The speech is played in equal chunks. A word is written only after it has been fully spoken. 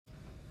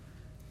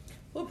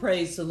Well,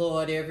 praise the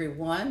Lord,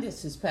 everyone.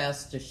 This is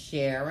Pastor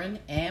Sharon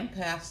and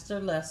Pastor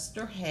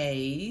Lester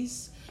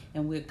Hayes,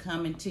 and we're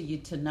coming to you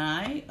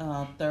tonight,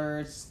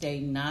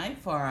 Thursday night,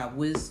 for our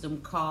wisdom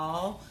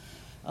call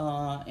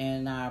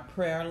and our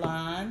prayer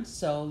line.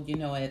 So,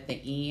 at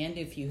the end,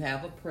 if you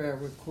have a prayer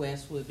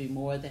request, we'll be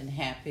more than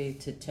happy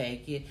to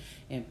take it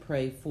and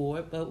pray for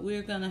it. But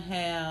we're going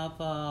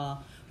to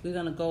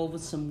go over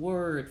some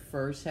word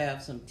first,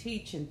 have some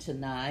teaching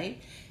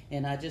tonight.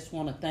 And I just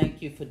want to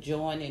thank you for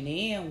joining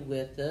in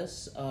with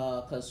us,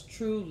 because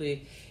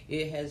truly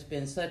it has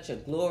been such a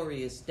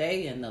glorious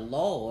day in the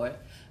Lord.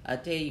 I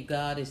tell you,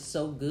 God is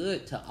so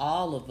good to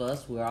all of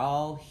us. We're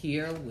all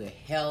here. We're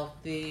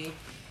healthy.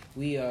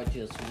 We are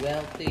just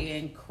wealthy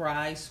in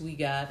Christ. We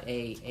got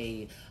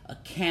a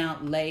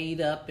account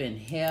laid up in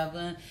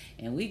heaven,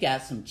 and we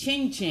got some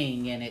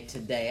ching-ching in it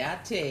today. I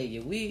tell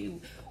you,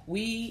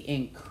 we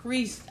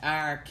increased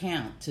our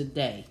account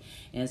today.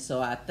 And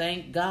so I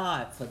thank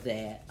God for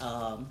that.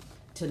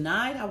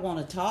 Tonight I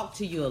want to talk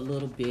to you a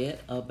little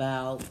bit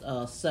about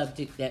a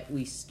subject that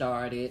we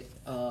started,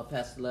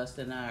 Pastor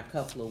Lester and I, a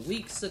couple of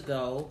weeks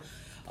ago,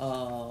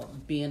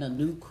 being a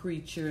new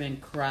creature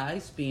in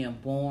Christ, being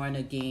born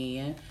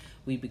again.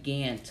 We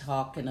began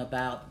talking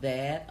about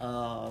that.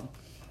 I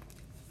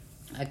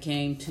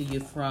came to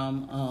you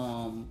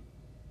from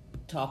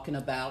talking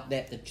about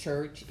that the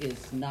church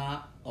is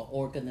not an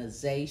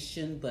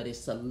organization, but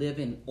it's a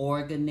living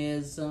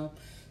organism.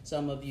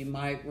 Some of you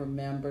might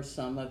remember,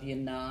 some of you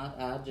not.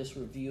 I'll just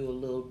review a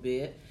little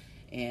bit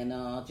and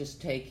just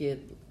take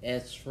it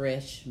as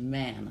fresh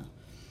manna.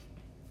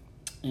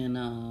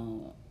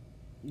 And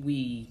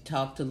we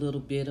talked a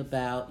little bit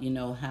about,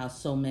 how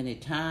so many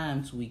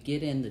times we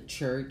get in the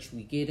church,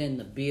 we get in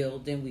the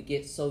building, we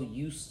get so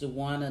used to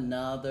one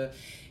another,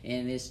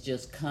 and it's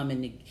just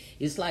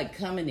it's like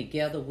coming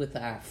together with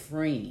our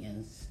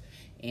friends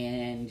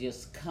and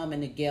just coming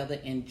together,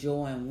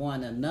 enjoying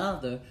one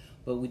another,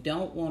 but we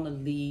don't want to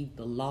leave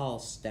the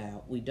lost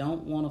out. We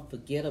don't want to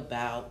forget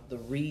about the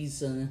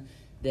reason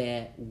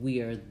that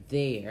we are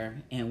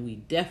there, and we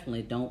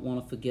definitely don't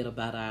want to forget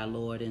about our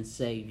Lord and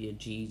Savior,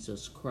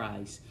 Jesus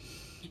Christ.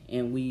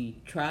 And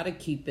we try to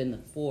keep in the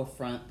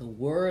forefront the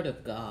Word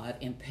of God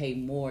and pay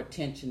more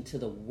attention to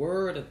the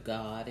Word of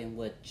God and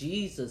what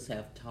Jesus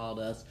have taught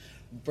us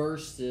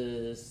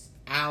versus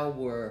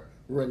our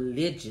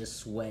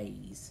religious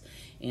ways.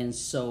 And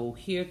so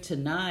here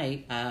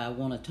tonight, I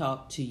want to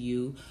talk to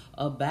you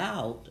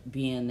about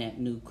being that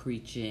new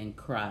creature in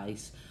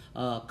Christ.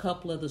 A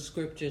couple of the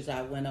scriptures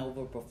I went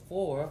over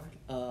before.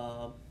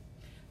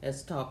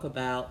 Let's talk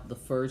about the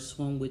first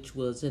one, which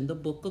was in the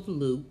book of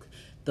Luke,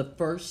 the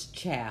first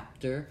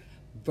chapter,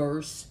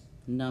 verse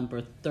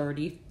number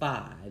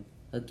 35.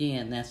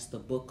 Again, that's the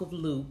book of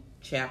Luke,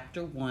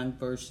 chapter 1,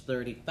 verse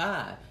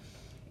 35.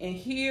 And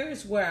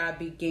here's where I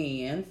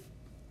began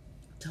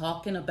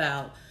talking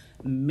about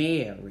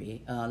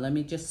Mary. Let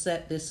me just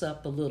set this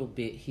up a little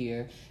bit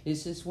here.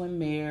 This is when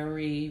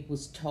Mary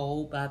was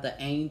told by the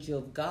angel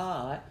of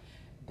God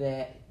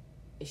that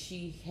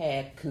she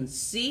had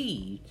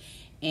conceived.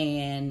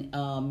 And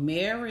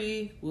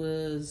Mary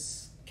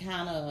was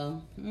kind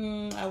of,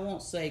 I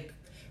won't say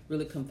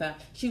really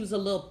confounded. She was a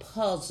little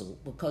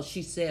puzzled because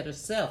she said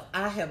herself,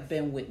 I have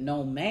been with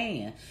no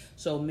man.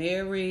 So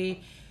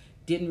Mary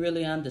didn't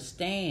really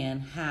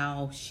understand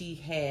how she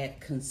had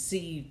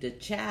conceived a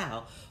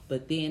child.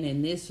 But then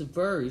in this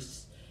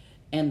verse,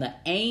 and the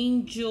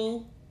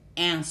angel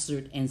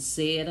answered and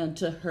said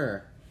unto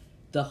her,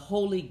 the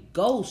Holy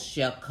Ghost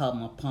shall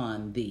come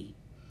upon thee,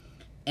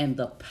 and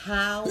the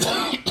power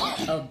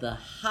of the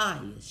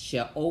highest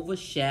shall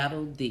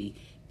overshadow thee.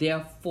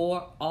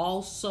 Therefore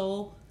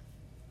also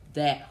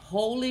that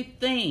holy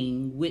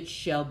thing which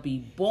shall be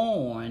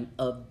born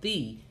of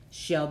thee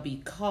shall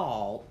be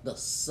called the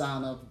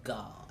Son of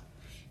God.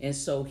 And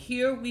so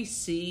here we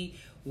see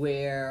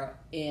where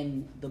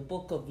in the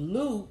book of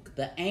Luke,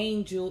 the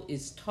angel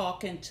is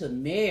talking to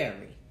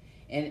Mary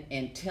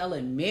and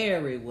telling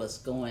Mary what's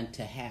going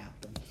to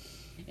happen.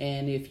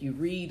 And if you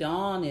read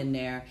on in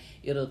there,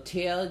 it'll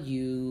tell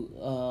you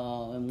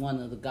in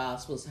one of the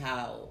Gospels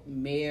how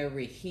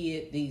Mary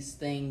hid these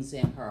things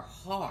in her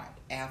heart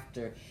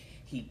after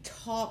he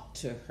talked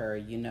to her.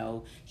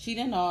 She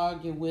didn't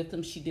argue with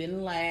him. She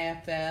didn't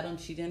laugh at him.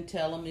 She didn't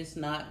tell him it's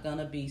not going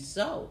to be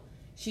so.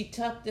 She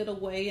tucked it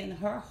away in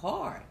her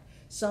heart,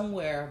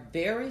 somewhere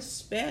very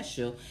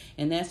special.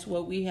 And that's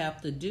what we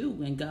have to do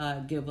when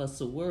God give us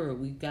a word.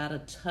 We've got to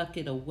tuck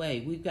it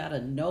away. We've got to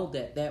know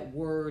that that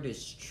word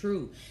is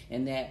true,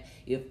 and that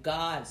if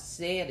God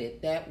said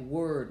it, that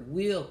word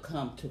will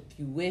come to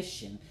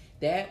fruition.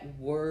 That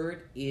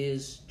word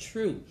is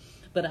true.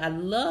 But I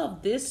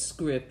love this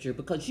scripture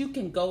because you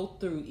can go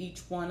through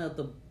each one of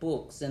the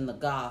books in the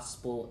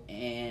gospel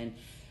and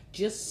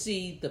just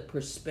see the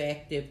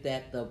perspective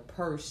that the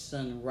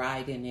person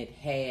writing it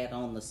had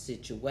on the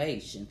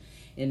situation.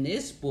 In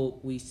this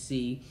book, we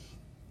see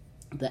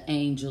the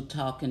angel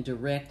talking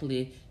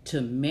directly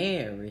to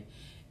Mary.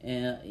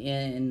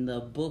 In the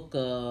book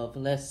of,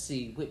 let's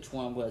see, which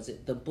one was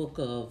it? The book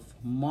of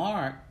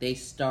Mark, they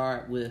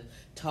start with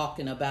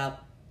talking about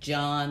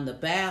John the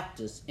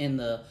Baptist. In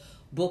the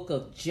book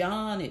of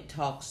John, it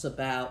talks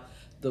about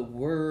the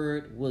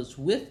Word was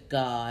with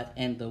God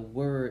and the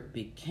Word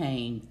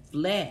became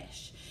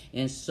flesh.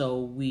 And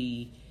so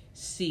we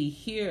see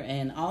here,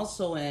 and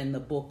also in the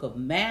book of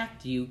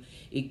Matthew,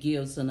 it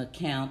gives an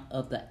account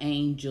of the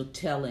angel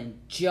telling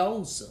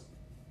Joseph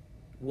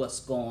what's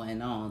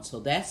going on. So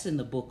that's in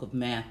the book of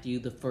Matthew,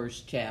 the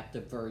 1st chapter,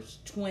 verse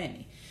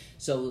 20.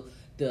 So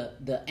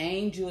the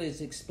angel is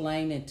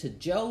explaining to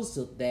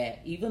Joseph that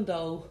even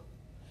though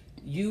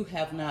you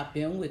have not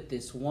been with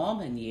this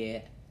woman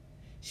yet,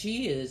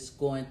 she's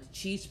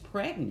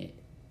pregnant.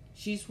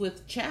 She's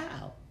with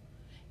child.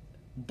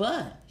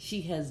 But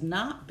she has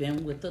not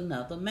been with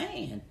another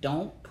man.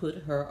 Don't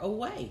put her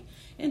away.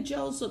 And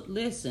Joseph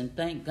listened,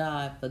 thank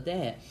God for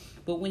that.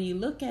 But when you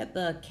look at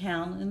the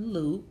account in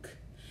Luke,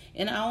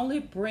 and I only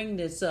bring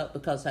this up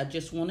because I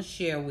just want to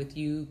share with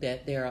you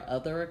that there are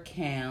other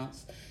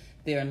accounts.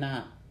 They're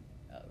not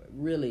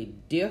really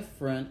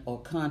different or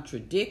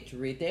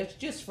contradictory. They're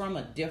just from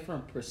a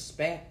different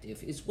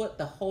perspective. It's what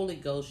the Holy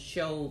Ghost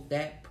showed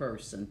that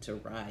person to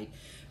write.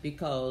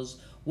 Because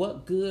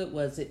what good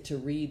was it to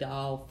read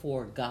all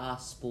 4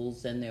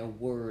 Gospels and their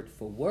word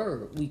for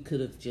word? We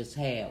could have just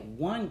had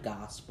one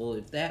Gospel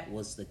if that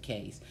was the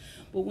case.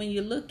 But when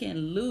you look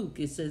in Luke,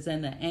 it says,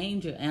 and the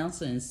angel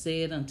answered and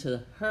said unto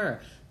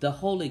her, the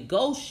Holy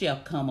Ghost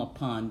shall come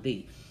upon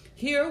thee.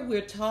 Here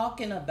we're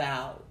talking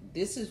about,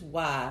 this is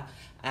why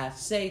I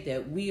say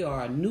that we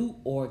are a new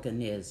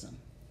organism.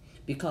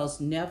 Because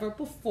never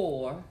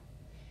before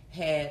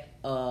had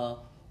a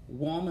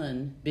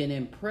woman been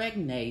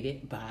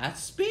impregnated by a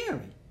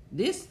spirit.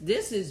 This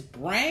is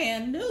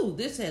brand new.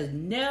 This has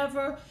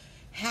never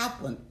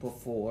happened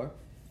before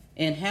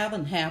and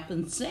haven't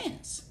happened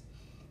since.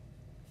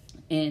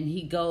 And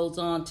he goes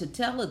on to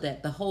tell her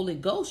that the Holy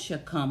Ghost shall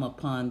come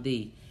upon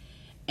thee,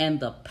 and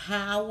the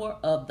power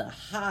of the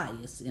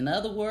highest, in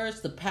other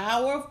words, the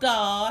power of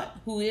God,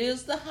 who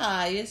is the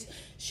highest,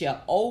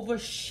 shall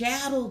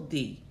overshadow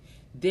thee.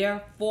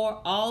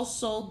 Therefore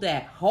also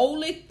that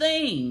holy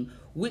thing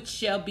which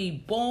shall be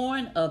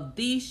born of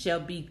thee shall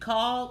be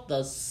called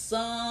the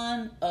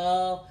Son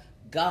of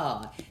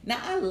God. Now,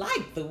 I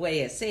like the way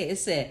it said. It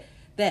said,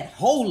 that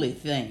holy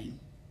thing.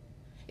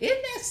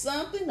 Isn't that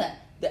something that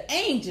the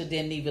angel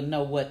didn't even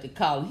know what to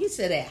call him? He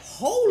said, that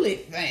holy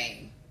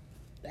thing.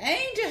 The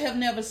angel have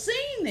never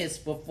seen this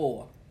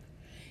before.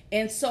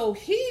 And so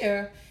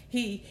here,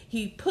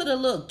 he put a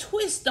little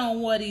twist on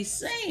what he's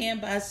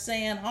saying by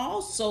saying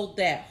also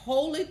that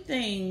holy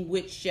thing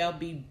which shall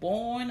be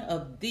born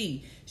of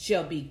thee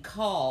shall be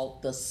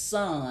called the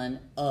Son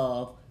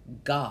of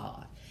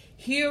God.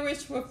 Here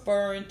it's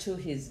referring to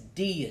his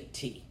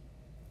deity.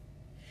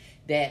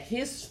 That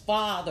his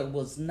father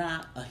was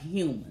not a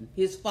human.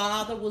 His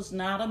father was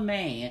not a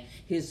man.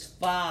 His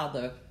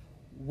father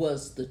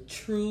was the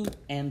true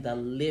and the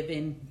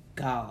living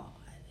God.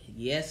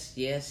 Yes,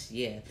 yes,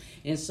 yes.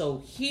 And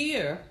so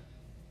here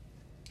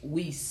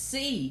we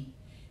see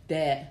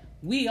that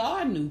we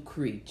are new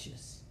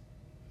creatures.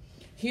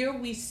 Here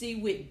we see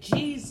with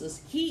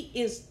Jesus, he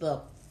is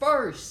the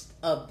first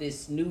of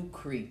this new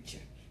creature.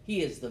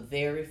 He is the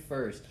very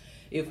first.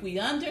 If we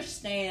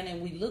understand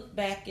and we look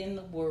back in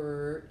the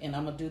Word, and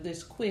I'm going to do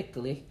this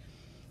quickly,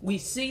 we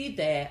see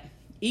that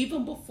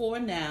even before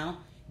now,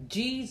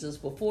 Jesus,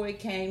 before he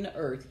came to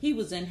earth, he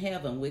was in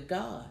heaven with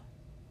God.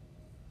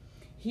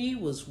 He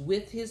was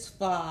with his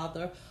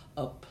Father,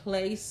 a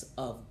place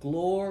of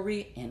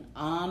glory and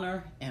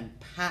honor and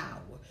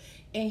power.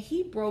 And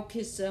he broke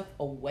himself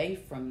away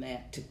from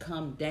that to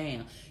come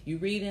down. You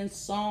read in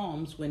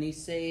Psalms when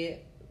he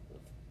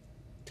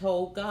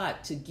told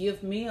God to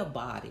give me a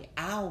body,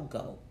 I'll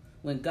go.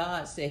 When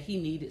God said he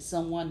needed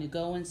someone to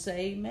go and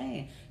save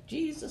man,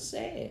 Jesus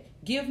said,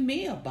 give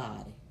me a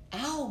body,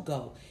 I'll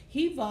go.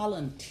 He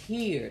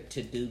volunteered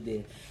to do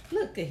this.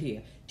 Look at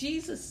here.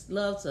 Jesus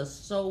loves us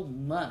so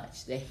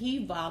much that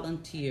he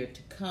volunteered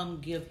to come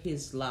give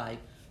his life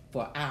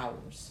for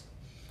ours.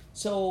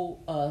 So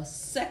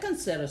second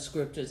set of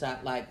scriptures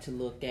I'd like to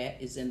look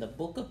at is in the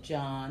book of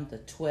John, the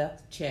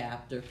 12th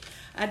chapter.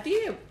 I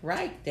did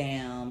write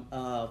down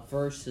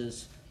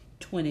verses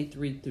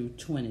 23 through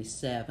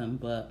 27,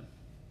 but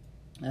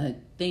I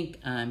think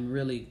I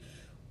really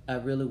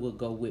will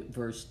go with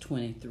verse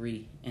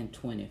 23 and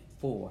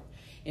 24.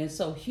 And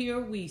so here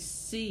we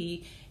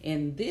see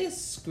in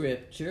this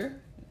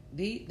scripture,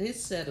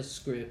 this set of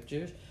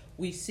scriptures,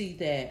 we see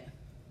that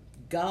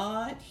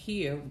God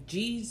here,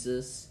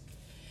 Jesus,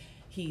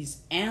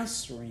 he's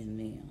answering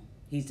them.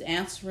 He's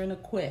answering a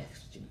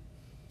question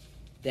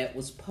that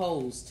was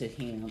posed to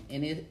him.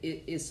 And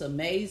it's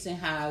amazing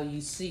how you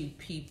see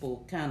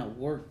people kind of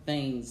work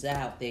things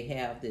out. They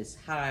have this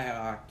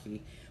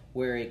hierarchy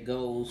where it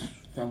goes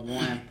from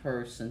one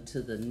person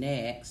to the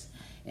next,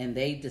 and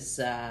they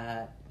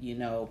decide,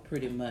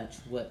 pretty much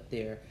what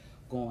they're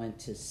going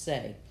to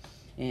say.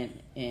 And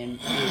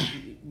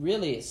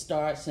it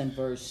starts in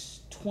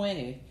verse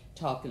 20.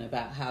 talking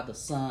about how the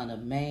Son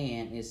of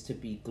Man is to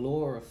be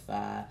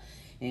glorified.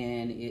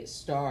 And it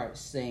starts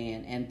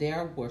saying, and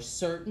there were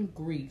certain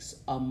Greeks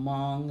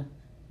among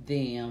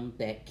them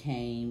that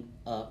came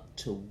up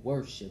to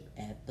worship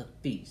at the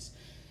feast.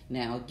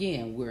 Now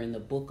again, we're in the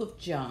book of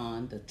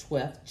John, the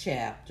 12th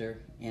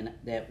chapter, and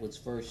that was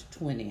verse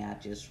 20 I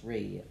just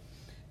read.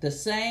 The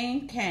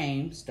same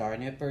came,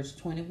 starting at verse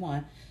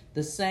 21,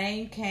 the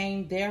same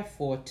came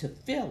therefore to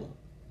Philip,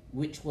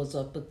 which was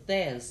of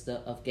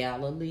Bethsaida of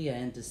Galilee,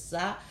 and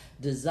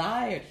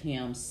desired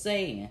him,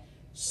 saying,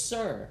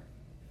 Sir,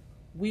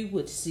 we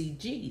would see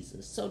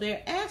Jesus. So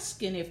they're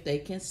asking if they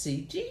can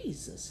see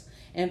Jesus.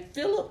 And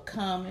Philip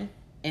cometh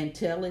and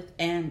telleth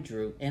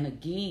Andrew. And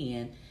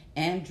again,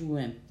 Andrew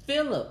and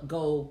Philip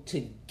go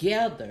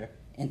together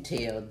and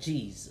tell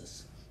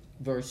Jesus.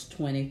 Verse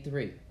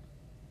 23.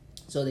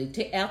 So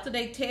after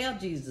they tell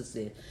Jesus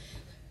it,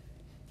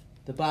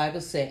 the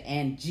Bible said,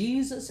 and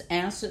Jesus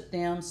answered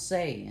them,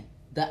 saying,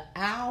 the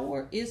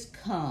hour is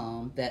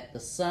come that the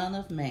Son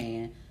of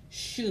Man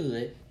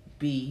should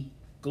be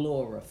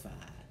glorified.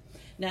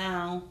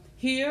 Now,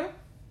 here,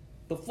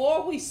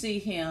 before we see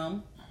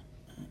him,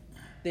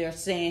 they're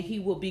saying he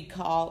will be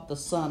called the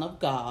Son of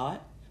God.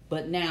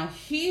 But now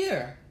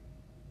here,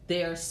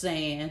 they're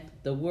saying,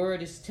 the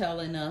word is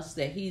telling us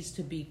that he's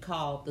to be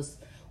called,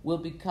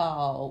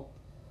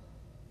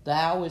 the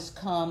hour is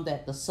come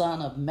that the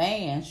Son of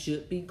Man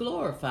should be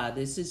glorified.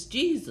 This is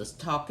Jesus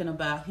talking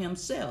about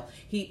himself.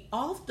 He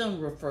often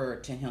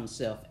referred to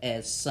himself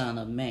as Son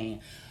of Man.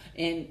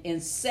 And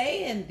in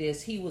saying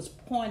this, he was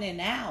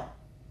pointing out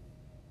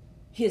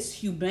his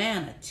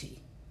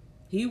humanity.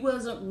 He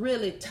wasn't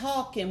really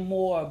talking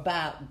more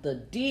about the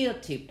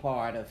deity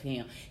part of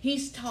him.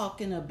 He's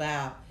talking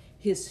about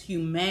his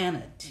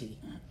humanity.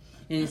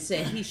 And it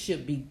said he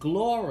should be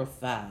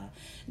glorified.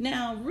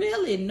 Now,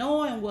 really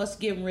knowing what's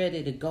getting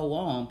ready to go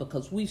on,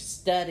 because we've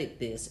studied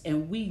this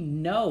and we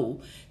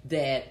know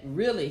that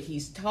really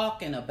he's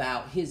talking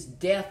about his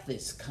death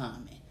is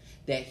coming,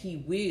 that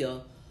he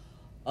will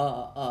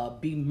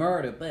be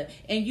murdered.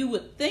 And you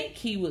would think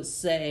he would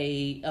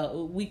say,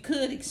 we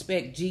could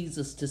expect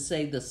Jesus to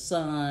say the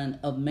Son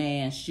of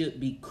Man should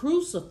be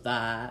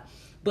crucified,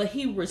 but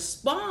he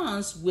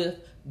responds with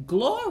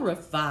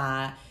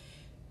glorified.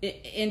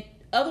 In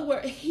other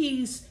words,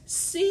 he's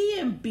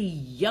seeing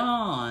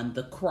beyond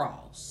the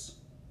cross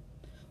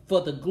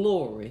for the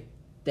glory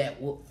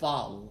that will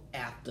follow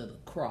after the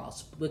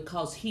cross,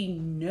 because he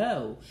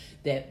know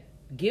that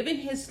giving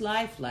his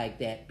life like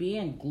that,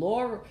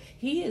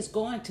 he is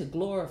going to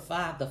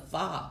glorify the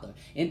Father.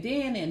 And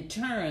then in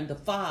turn, the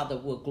Father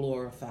will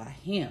glorify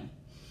him.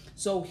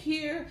 So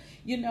here,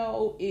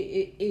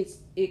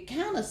 it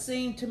kind of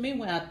seemed to me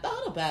when I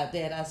thought about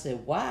that, I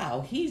said,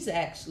 wow, he's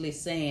actually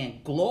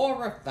saying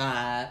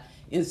glorified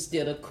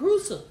instead of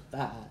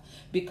crucified,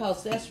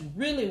 because that's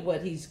really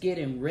what he's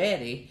getting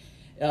ready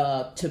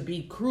to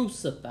be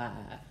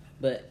crucified.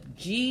 But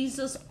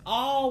Jesus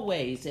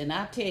always, and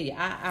I tell you,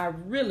 I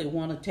really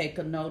want to take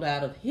a note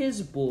out of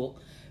his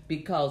book,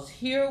 because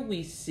here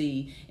we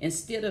see,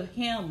 instead of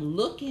him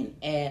looking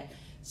at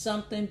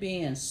something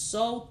being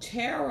so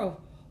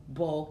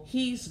terrible,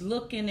 he's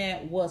looking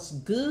at what's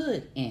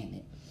good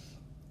in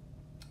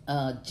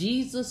it.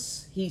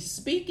 Jesus, he's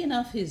speaking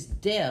of his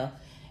death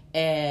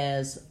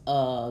as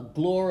a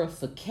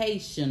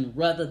glorification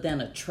rather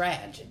than a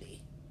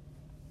tragedy.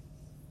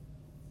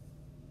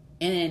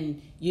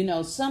 And,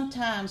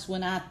 sometimes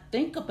when I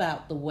think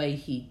about the way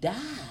he died,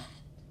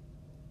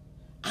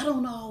 I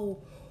don't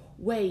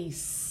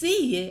always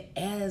see it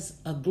as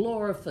a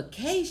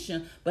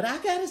glorification, but I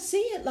got to see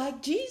it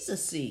like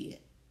Jesus see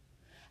it.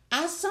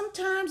 I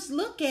sometimes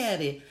look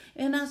at it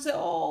and I say,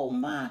 oh,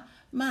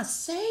 my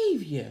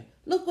Savior,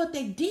 look what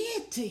they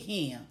did to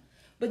him.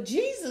 But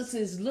Jesus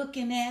is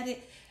looking at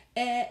it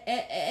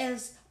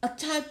as a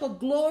type of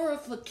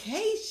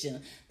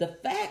glorification. The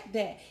fact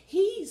that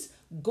he's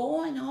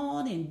going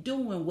on and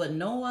doing what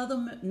no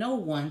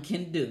one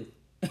can do.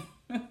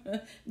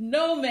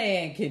 No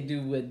man can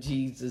do what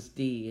Jesus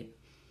did.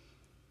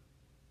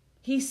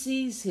 He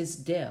sees his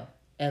death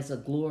as a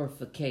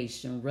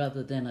glorification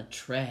rather than a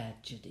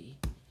tragedy.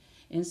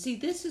 And see,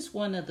 this is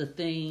one of the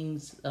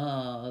things,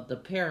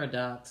 the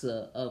paradox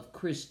of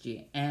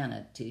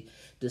Christianity,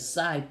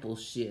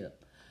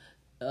 discipleship.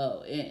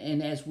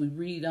 And as we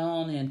read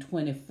on in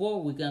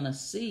 24, we're going to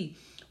see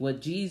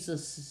what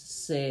Jesus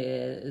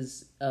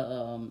says.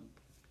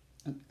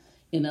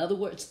 In other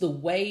words, the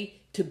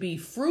way to be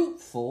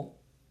fruitful,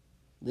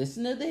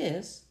 listen to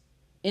this,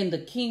 in the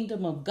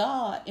kingdom of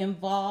God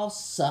involves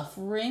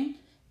suffering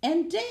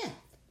and death.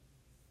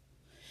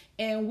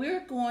 And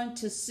we're going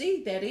to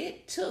see that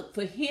it took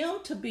for him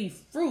to be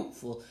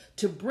fruitful,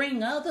 to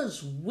bring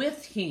others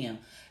with him.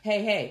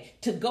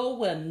 To go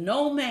where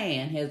no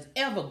man has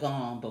ever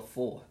gone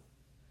before.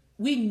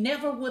 We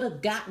never would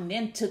have gotten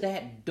into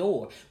that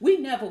door. We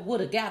never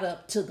would have got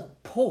up to the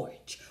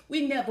porch.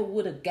 We never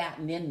would have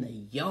gotten in the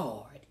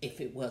yard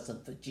if it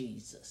wasn't for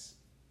Jesus.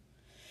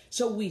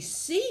 So we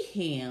see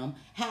him,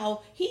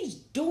 how he's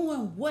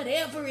doing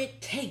whatever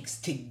it takes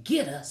to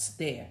get us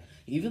there.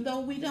 Even though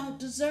we don't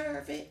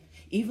deserve it,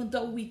 even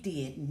though we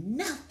did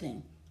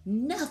nothing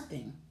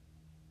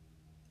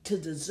to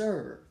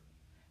deserve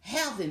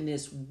having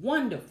this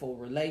wonderful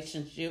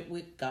relationship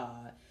with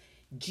God,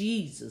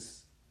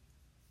 Jesus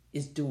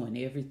is doing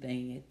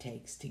everything it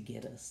takes to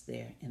get us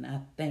there. And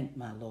I thank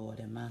my Lord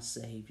and my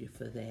Savior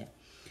for that.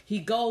 He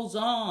goes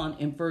on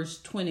in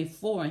verse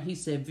 24 and he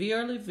said,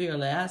 verily,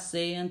 verily, I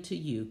say unto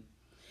you,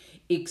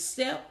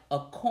 except a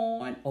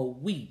corn or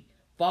wheat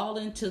fall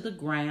into the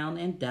ground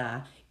and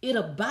die, it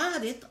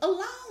abideth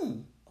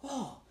alone.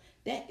 Oh,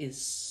 that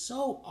is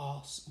so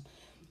awesome.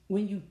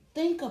 When you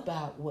think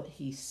about what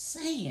he's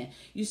saying,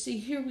 you see,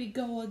 here we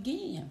go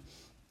again.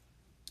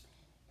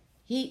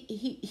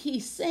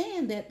 He's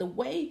saying that the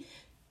way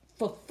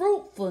for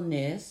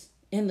fruitfulness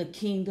in the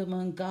kingdom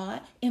of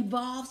God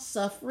involves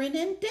suffering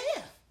and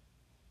death.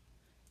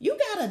 You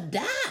gotta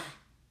die.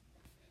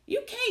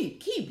 You can't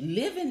keep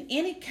living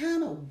any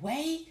kind of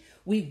way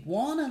we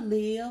want to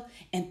live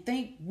and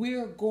think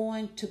we're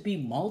going to be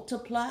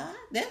multiplied.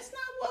 That's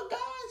not what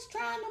God's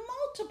trying to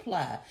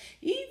multiply.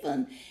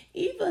 Even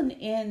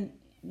in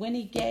when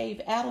he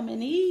gave Adam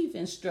and Eve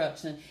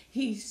instruction,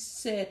 he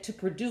said to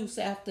produce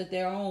after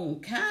their own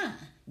kind,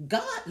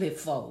 godly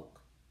folk.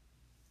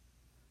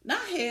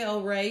 Not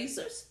hell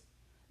raisers,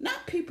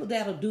 not people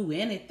that'll do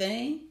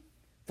anything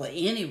for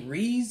any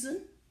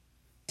reason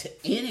to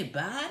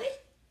anybody.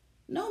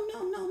 No.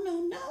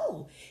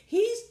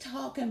 He's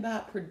talking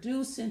about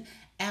producing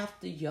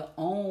after your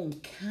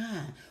own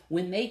kind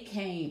when they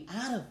came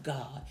out of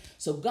God.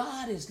 So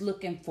God is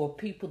looking for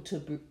people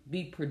to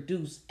be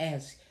produced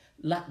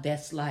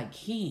that's like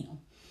him.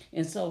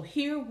 And so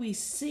here we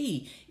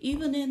see,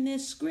 even in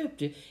this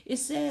scripture, it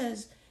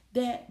says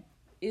that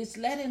it's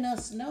letting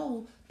us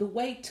know the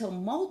way to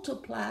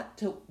multiply,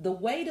 the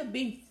way to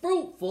be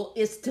fruitful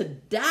is to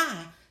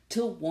die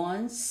to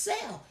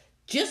oneself.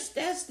 Just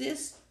as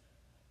this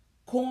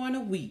corn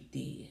or wheat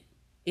did.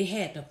 It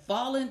had to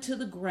fall into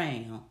the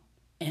ground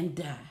and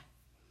die.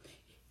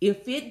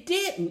 If it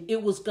didn't,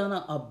 it was going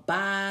to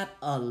abide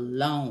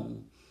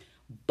alone.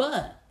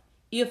 But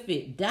if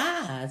it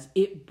dies,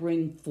 it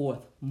brings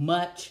forth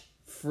much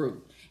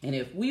fruit. And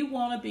if we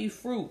want to be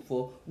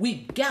fruitful, we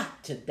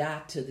got to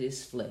die to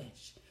this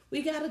flesh.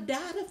 We got to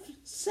die to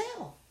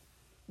self.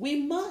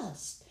 We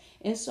must.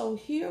 And so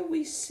here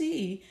we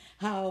see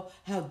how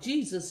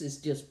Jesus is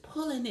just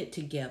pulling it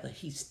together.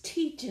 He's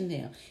teaching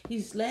them.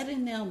 He's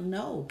letting them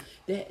know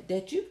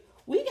that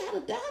we got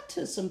to die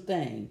to some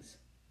things.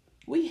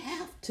 We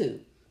have to.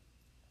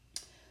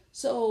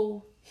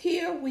 So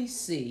here we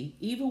see,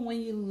 even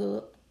when you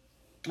look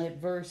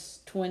at verse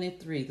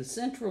 23, the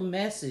central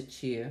message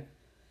here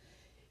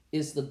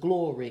is the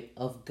glory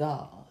of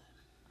God.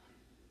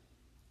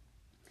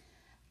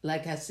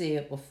 Like I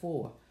said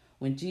before,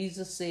 when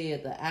Jesus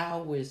said the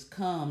hour is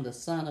come, the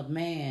Son of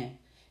Man,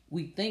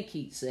 we think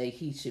he'd say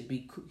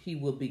he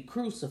will be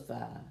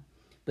crucified.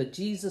 But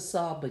Jesus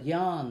saw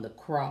beyond the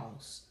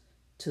cross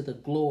to the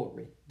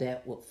glory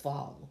that would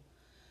follow.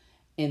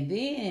 And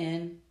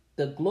then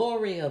the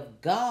glory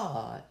of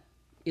God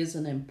is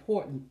an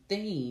important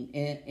theme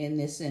in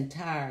this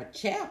entire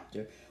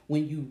chapter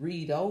when you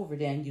read over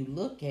it and you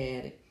look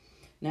at it.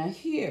 Now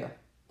here,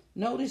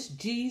 notice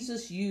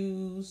Jesus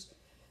used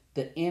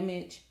the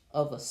image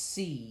of a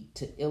seed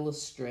to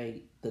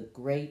illustrate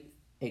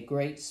a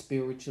great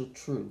spiritual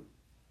truth.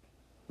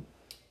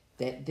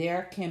 That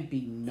there can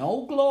be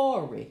no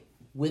glory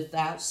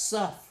without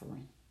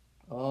suffering.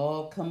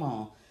 Oh, come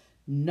on.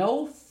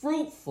 No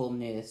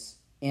fruitfulness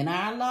in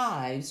our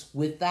lives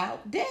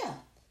without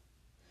death.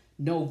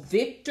 No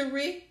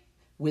victory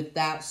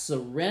without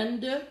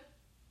surrender.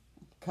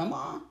 Come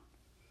on.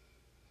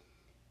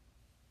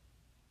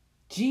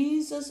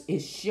 Jesus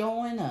is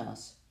showing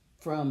us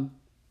from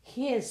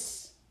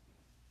his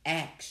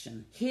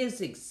action,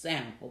 his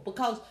example,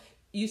 because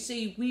you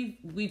see,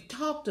 we've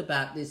talked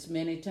about this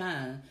many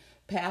times.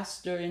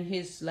 Pastor in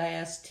his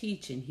last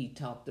teaching, he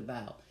talked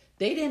about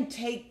they didn't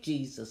take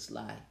Jesus'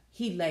 life.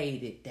 He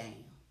laid it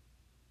down.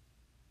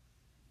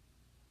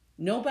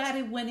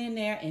 Nobody went in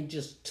there and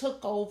just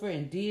took over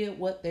and did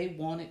what they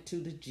wanted to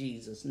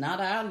Jesus. Not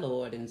our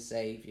Lord and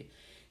Savior.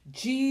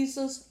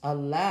 Jesus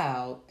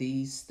allowed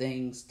these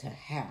things to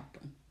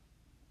happen.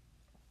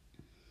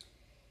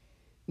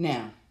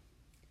 Now,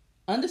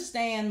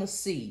 understand the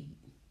seed.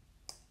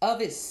 Of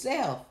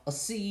itself, a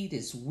seed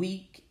is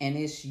weak and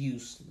it's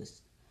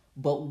useless.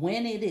 But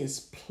when it is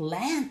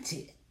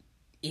planted,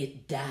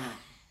 it dies.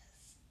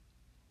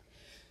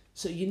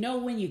 So you know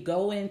when you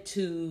go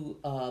into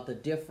the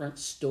different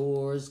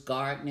stores,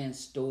 gardening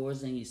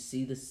stores, and you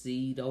see the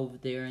seed over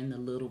there in the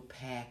little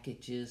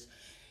packages.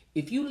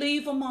 If you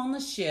leave them on the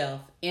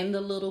shelf in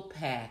the little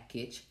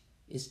package,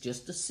 it's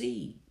just a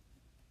seed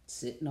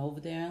sitting over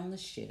there on the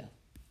shelf.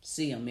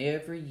 See them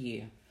every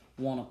year.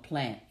 Want to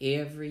plant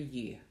every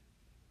year.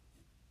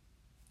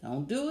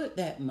 Don't do it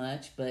that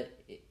much, but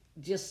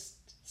just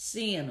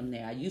seeing them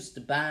there. I used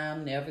to buy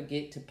them, never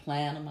get to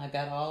plant them. I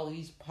got all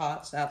these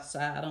pots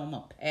outside on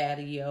my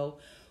patio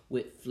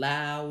with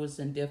flowers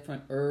and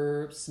different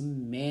herbs,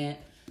 some mint,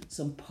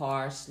 some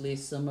parsley,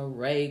 some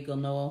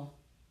oregano.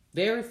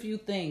 Very few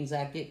things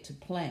I get to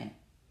plant.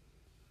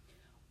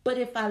 But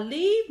if I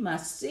leave my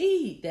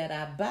seed that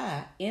I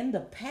buy in the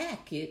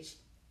package,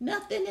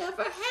 nothing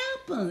ever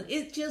happens.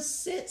 It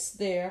just sits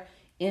there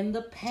in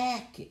the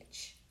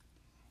package.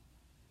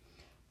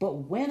 But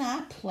when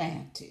I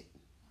plant it,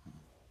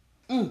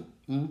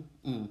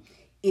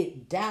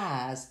 it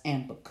dies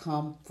and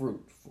become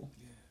fruitful.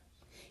 Yes.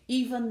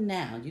 Even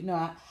now,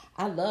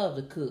 I love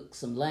to cook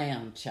some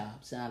lamb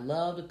chops, and I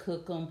love to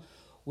cook them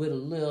with a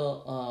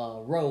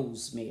little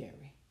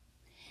rosemary.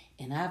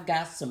 And I've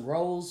got some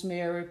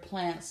rosemary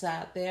plants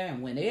out there,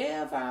 and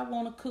whenever I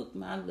want to cook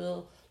my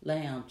little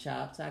lamb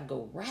chops, I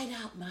go right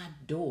out my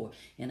door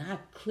and I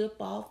clip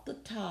off the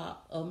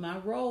top of my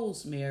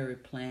rosemary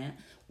plant,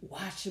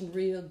 wash them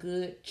real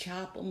good,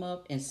 chop them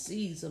up, and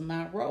season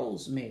my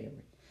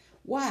rosemary.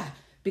 Why?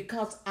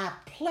 Because I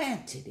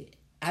planted it.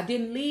 I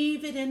didn't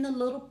leave it in the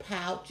little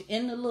pouch,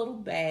 in the little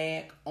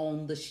bag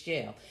on the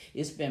shelf.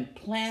 It's been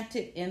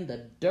planted in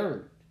the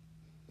dirt.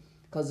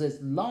 Because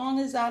as long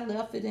as I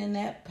left it in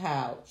that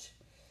pouch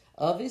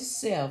of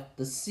itself,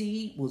 the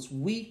seed was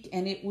weak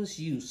and it was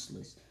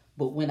useless.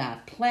 But when I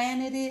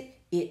planted it,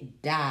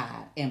 it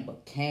died and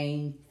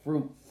became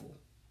fruitful.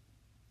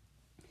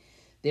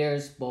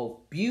 There's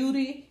both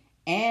beauty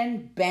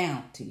and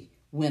bounty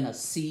when a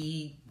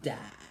seed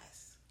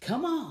dies.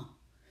 Come on.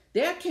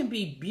 There can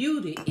be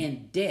beauty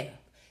in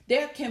death.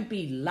 There can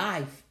be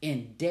life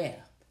in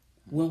death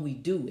when we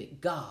do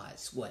it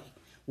God's way.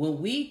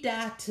 When we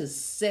die to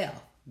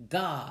self,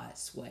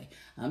 God's way.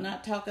 I'm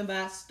not talking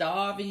about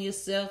starving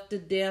yourself to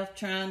death,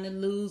 trying to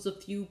lose a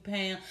few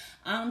pounds.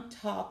 I'm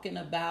talking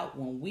about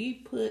when we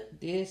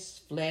put this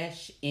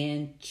flesh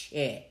in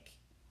check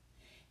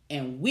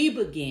and we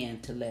begin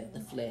to let the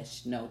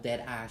flesh know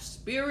that our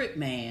spirit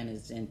man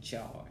is in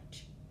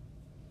charge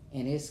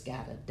and it's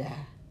got to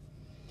die.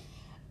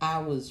 I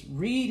was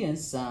reading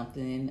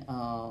something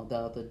the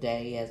other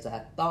day as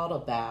I thought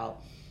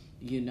about,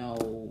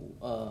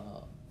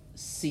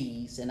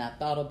 seeds, and I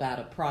thought about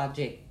a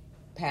project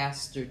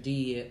pastor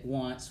did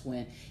once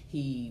when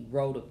he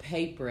wrote a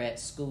paper at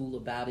school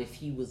about if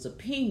he was a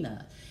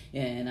peanut.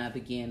 And I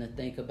began to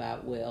think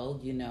about,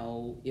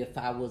 if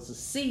I was a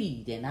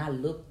seed, and I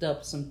looked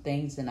up some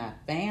things and I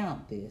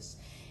found this,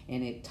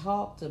 and it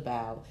talked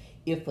about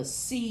if a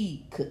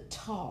seed could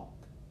talk,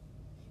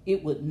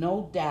 it would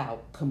no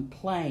doubt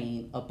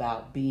complain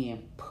about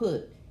being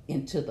put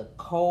into the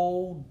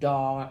cold,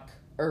 dark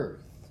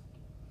earth.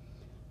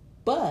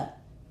 But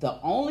the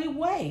only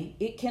way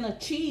it can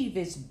achieve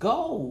its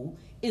goal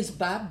is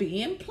by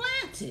being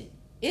planted.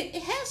 It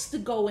has to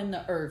go in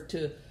the earth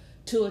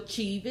to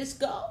achieve its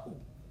goal.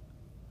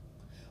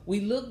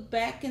 We look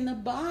back in the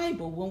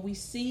Bible when we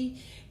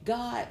see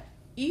God,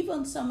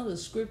 even some of the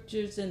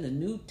scriptures in the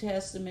New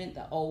Testament,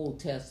 the Old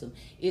Testament,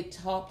 it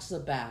talks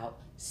about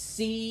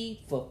seed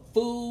for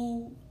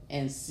food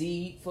and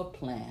seed for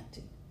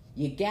planting.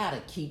 You got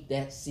to keep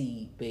that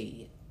seed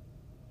bed.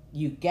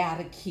 You got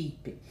to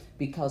keep it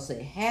because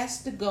it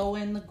has to go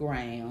in the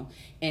ground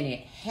and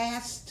it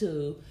has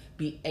to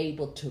be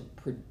able to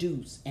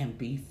produce and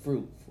be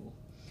fruitful.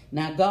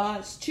 Now,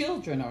 God's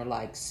children are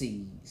like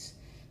seeds.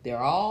 They're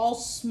all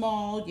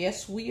small.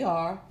 Yes, we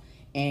are.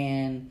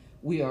 And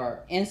we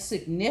are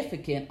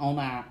insignificant on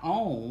our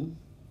own.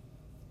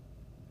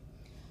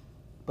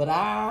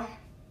 But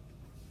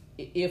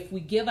if we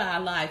give our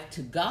life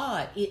to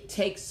God, it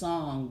takes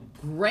on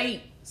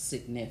great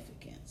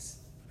significance.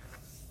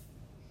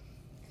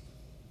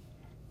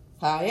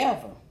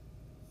 However,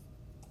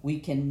 we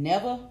can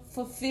never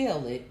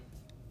fulfill it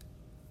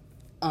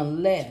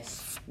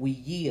unless we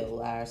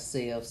yield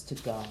ourselves to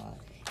God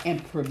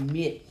and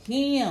permit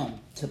Him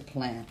to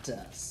plant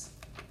us.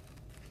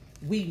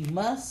 We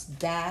must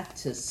die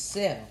to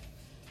self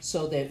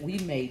so that we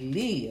may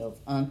live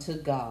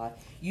unto God.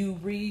 You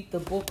read the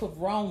book of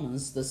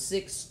Romans, the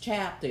 6th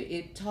chapter,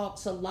 it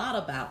talks a lot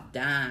about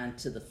dying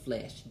to the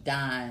flesh,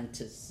 dying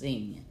to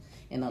sin,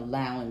 and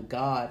allowing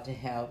God to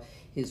have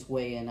His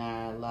way in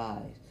our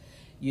lives.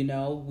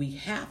 We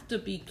have to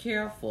be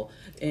careful.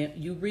 And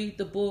you read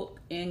the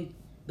book in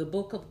the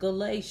book of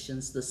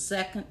Galatians, the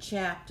 2nd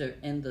chapter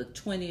and the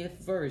 20th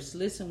verse.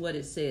 Listen what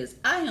it says.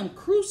 I am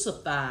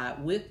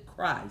crucified with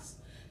Christ.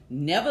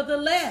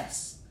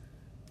 Nevertheless,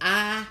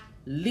 I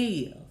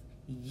live.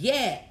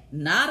 Yet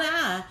not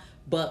I,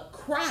 but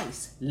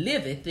Christ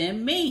liveth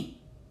in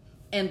me.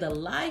 And the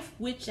life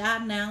which I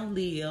now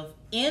live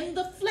in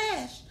the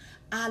flesh,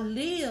 I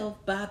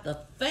live by the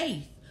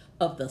faith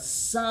of the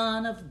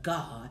Son of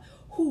God,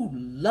 who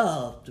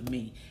loved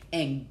me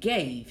and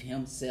gave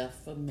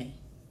Himself for me.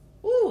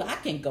 Ooh, I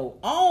can go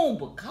on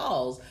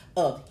because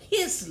of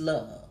His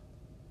love.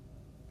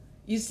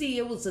 You see,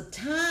 it was a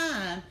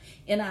time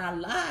in our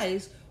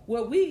lives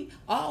where we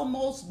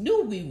almost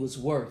knew we was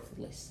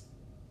worthless.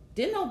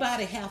 Didn't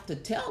nobody have to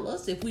tell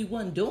us if we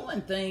weren't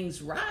doing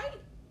things right.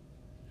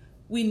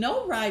 We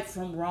know right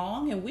from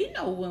wrong, and we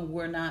know when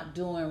we're not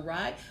doing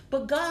right.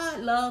 But God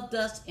loved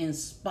us in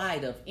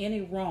spite of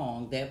any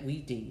wrong that we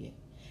did.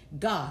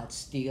 God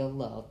still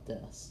loved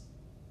us.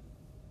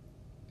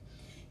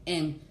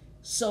 And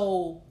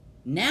so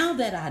now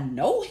that I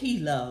know he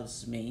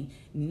loves me,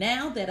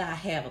 now that I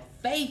have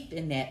faith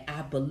in that,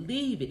 I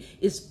believe it.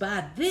 It's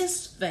by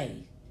this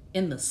faith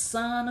in the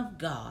Son of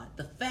God,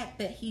 the fact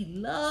that he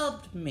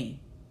loved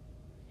me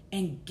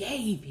and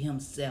gave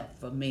himself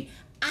for me.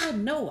 I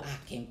know I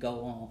can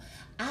go on.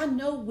 I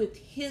know with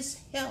his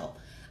help,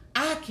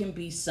 I can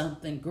be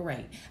something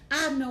great.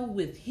 I know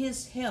with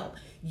his help,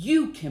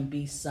 you can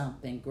be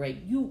something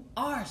great. You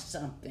are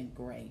something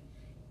great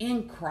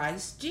in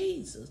Christ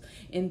Jesus.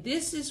 And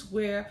this is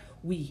where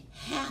we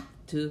have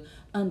to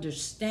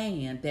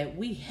understand that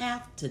we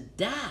have to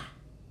die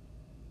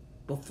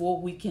before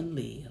we can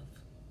live.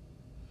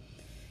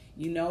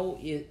 You know,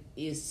 it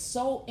is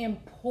so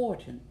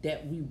important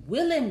that we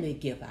willingly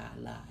give our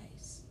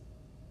lives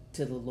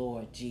to the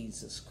Lord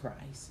Jesus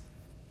Christ.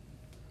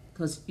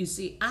 Because, you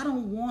see, I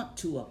don't want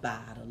to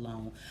abide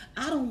alone.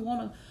 I don't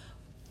want to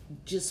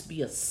just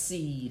be a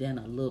seed in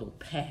a little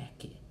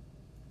packet.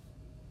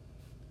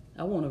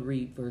 I want to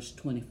read verse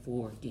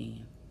 24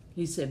 again.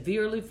 He said,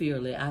 "Verily,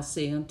 verily, I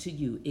say unto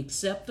you,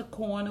 except a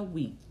corn of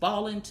wheat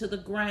fall into the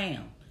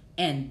ground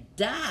and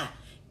die,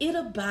 it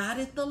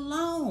abideth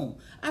alone.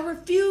 I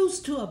refuse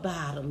to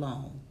abide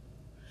alone.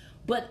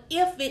 But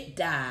if it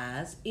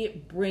dies,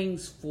 it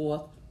brings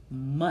forth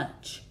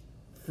much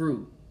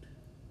fruit."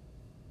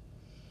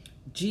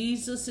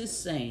 Jesus is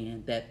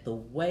saying that the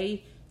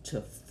way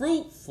to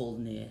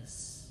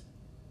fruitfulness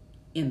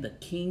in the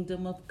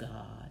kingdom of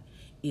God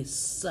is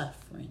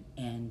suffering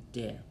and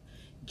death,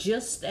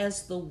 just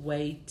as the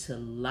way to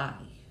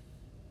life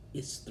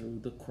is through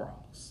the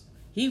cross.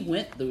 He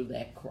went through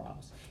that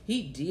cross.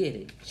 He did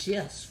it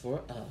just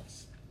for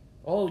us.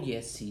 Oh,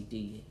 yes, he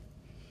did.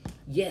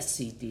 Yes,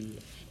 he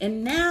did.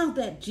 And now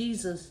that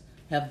Jesus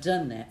have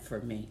done that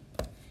for me,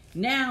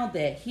 now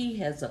that he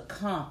has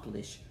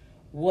accomplished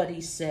what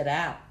he set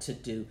out to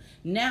do,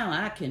 now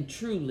I can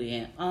truly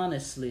and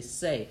honestly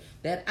say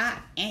that I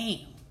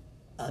am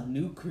a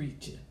new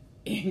creature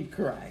in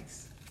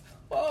Christ.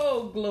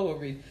 Oh,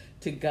 glory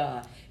to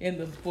God. In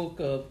the book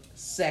of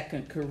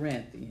 2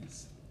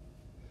 Corinthians,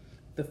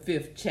 the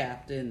 5th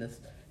chapter in the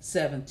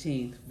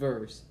 17th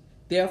verse.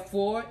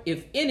 "Therefore,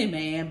 if any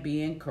man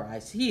be in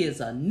Christ, he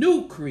is a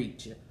new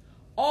creature.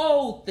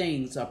 Old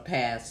things are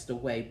passed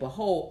away.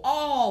 Behold,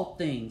 all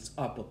things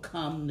are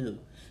become new."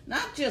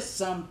 Not just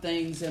some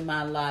things in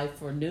my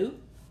life are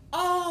new.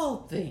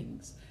 All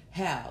things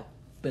have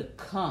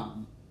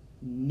become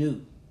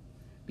new.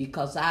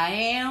 Because I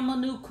am a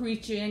new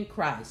creature in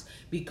Christ.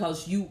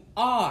 Because you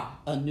are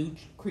a new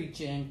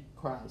creature in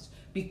Christ.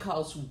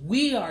 Because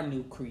we are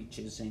new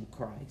creatures in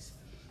Christ.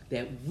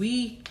 That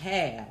we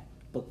have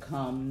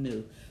become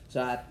new.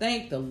 So I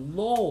thank the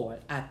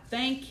Lord. I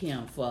thank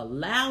him for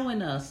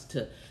allowing us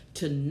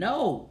to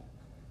know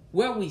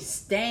where we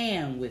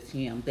stand with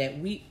him, that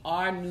we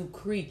are new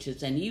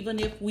creatures. And even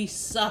if we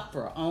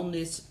suffer on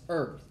this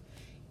earth,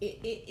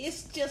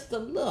 it's just a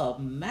little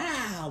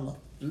mild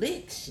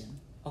affliction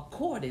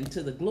according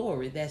to the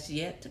glory that's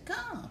yet to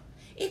come.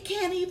 It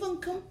can't even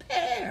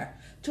compare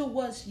to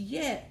what's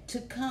yet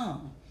to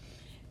come.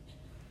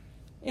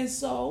 And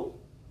so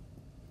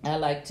I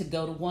like to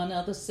go to one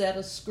other set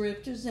of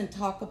scriptures and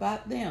talk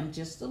about them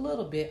just a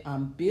little bit.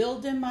 I'm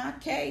building my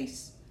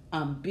case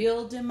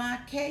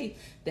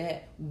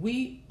that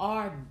we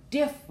are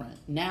different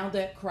now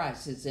that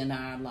Christ is in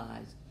our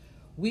lives.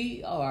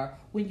 We are,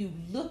 when you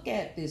look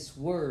at this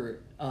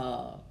word,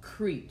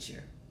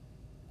 creature,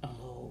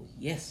 oh,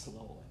 yes,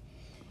 Lord.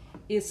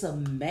 It's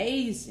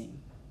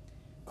amazing.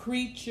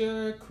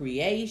 Creature,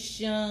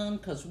 creation,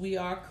 because we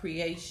are a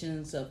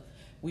creation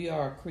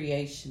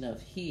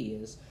of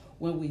his.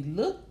 When we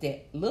look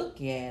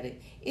at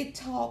it, it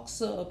talks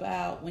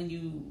about, when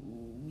you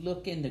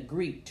look in the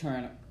Greek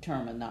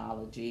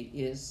terminology,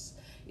 is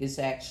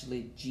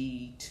actually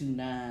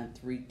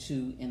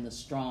G2932 in the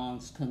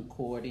Strong's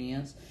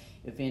Concordance.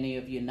 If any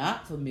of you are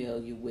not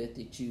familiar with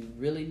it, you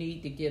really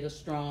need to get a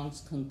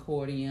Strong's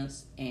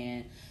Concordance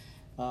and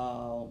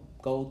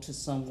go to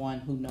someone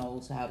who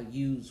knows how to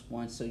use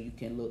one so you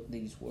can look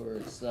these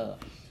words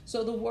up.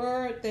 So the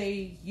word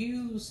they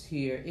use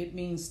here, it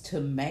means to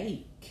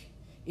make.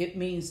 It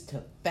means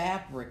to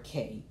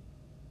fabricate,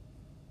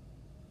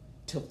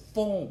 to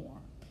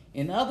form.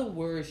 In other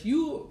words,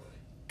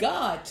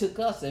 God took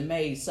us and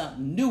made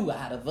something new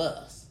out of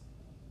us.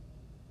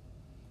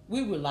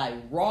 We were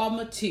like raw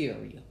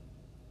material.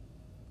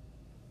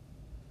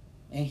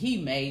 And he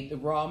made the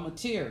raw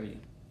material.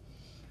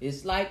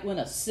 It's like when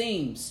a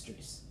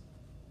seamstress.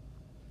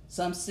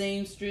 Some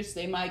seamstress,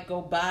 they might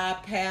go buy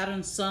a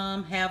pattern,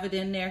 some have it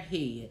in their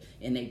head,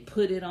 and they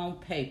put it on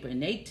paper,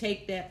 and they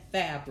take that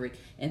fabric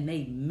and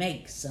they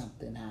make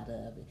something out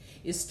of it.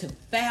 It's to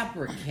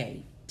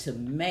fabricate, to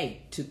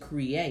make, to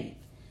create.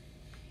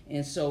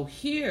 And so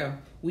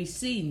here we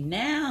see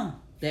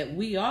now that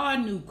we are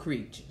new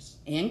creatures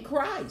in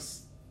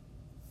Christ.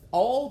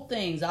 Old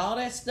things, all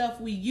that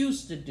stuff we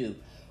used to do,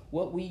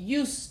 what we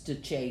used to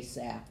chase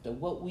after,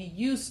 what we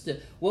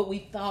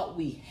thought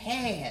we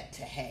had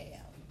to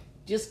have,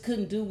 just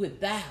couldn't do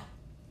without.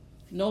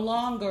 No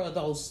longer are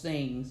those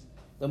things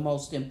the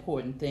most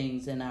important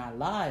things in our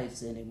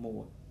lives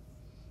anymore.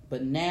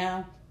 But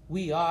now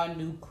we are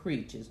new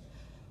creatures.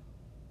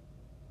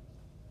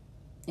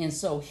 And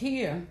so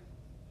here,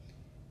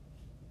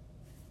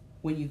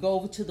 when you go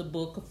over to the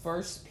book of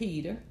 1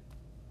 Peter,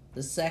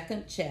 the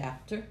 2nd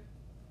chapter,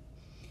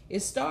 it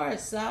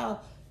starts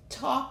out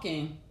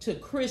talking to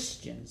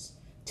Christians,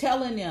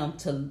 telling them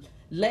to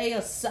lay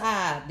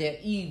aside their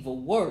evil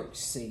works,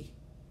 see.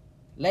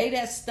 Lay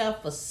that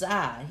stuff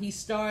aside. He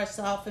starts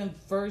off in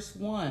verse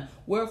 1.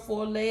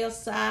 Wherefore lay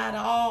aside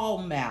all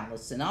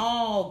malice and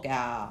all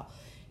guile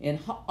and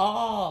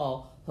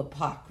all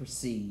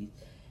hypocrisy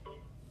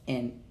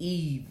and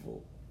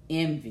evil,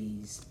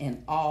 envies,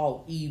 and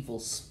all evil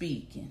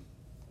speaking.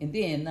 And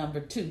then number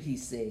 2, he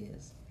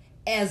says,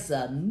 as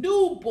a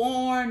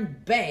newborn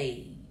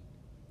babe,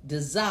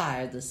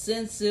 desire the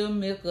sincere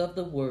milk of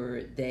the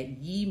word, that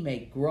ye may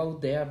grow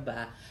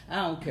thereby. I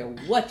don't care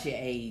what your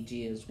age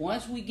is.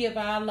 Once we give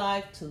our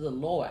life to the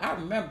Lord, I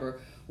remember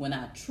when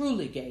I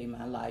truly gave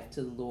my life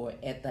to the Lord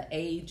at the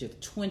age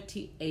of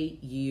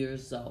 28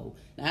 years old.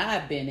 Now,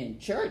 I've been in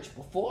church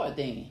before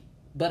then,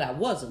 but I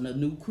wasn't a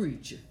new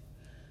creature.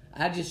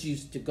 I just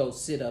used to go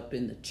sit up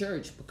in the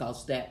church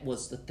because that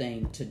was the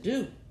thing to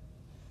do.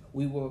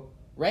 We were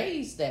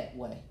raised that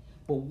way.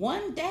 But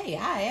one day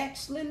I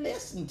actually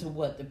listened to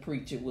what the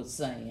preacher was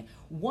saying.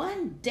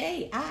 One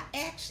day I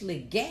actually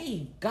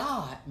gave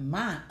God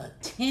my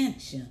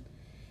attention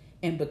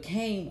and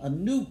became a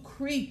new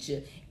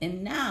creature.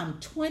 And now I'm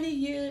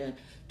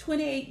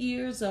 28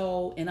 years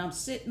old, and I'm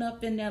sitting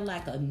up in there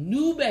like a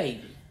new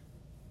baby,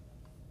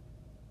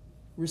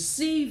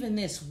 receiving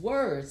this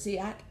word. See,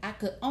 I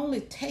could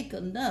only take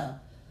enough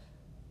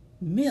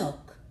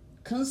milk.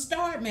 Couldn't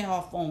start me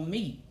off on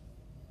meat.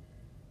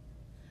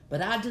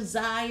 But I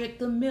desired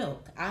the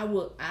milk.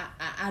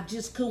 I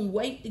just couldn't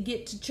wait to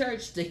get to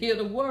church to hear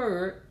the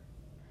word.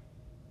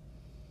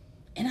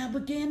 And I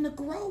began to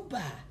grow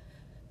by.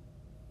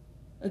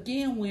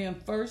 Again, we're in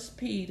 1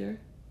 Peter,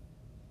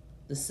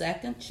 the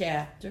 2nd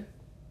chapter,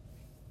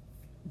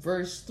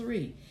 verse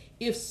 3.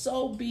 If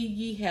so be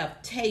ye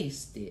have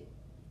tasted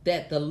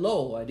that the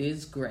Lord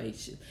is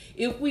gracious.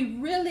 If we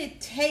really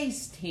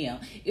taste him,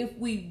 if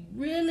we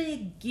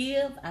really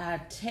give our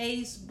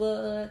taste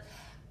bud,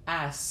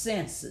 our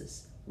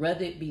senses,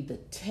 whether it be the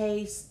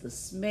taste, the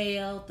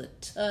smell, the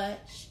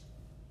touch,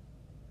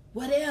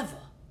 whatever,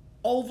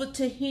 over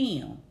to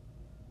him.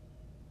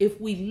 If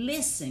we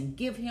listen,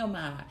 give him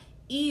our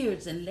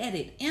ears and let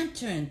it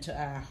enter into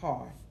our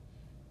heart,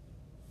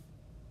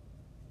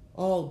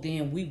 oh,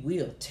 then we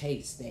will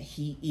taste that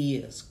he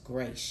is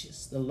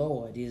gracious. The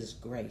Lord is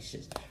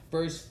gracious.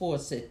 Verse 4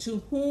 said,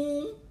 to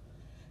whom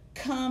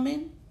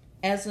coming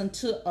as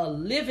unto a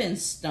living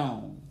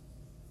stone,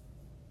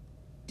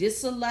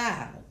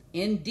 disallowed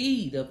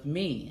indeed of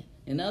men.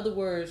 In other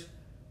words,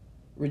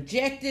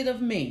 rejected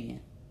of men,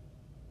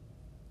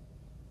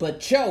 but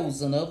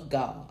chosen of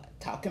God.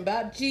 Talking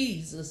about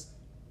Jesus,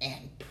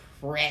 and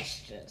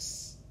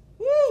precious.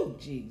 Woo,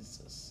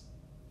 Jesus.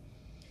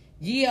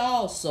 Ye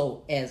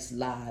also as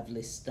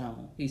lively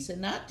stones. He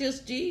said, not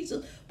just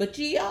Jesus, but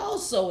ye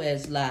also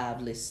as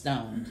lively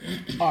stones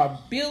are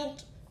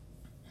built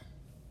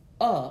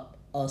up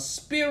a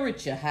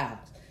spiritual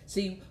house.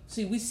 See,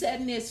 we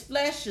setting this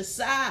flesh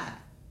aside.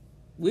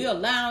 We're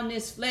allowing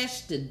this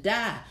flesh to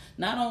die.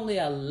 Not only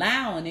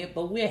allowing it,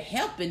 but we're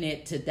helping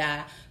it to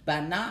die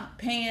by not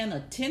paying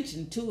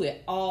attention to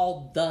it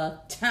all the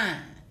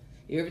time.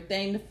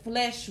 Everything the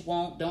flesh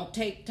wants don't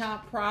take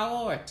top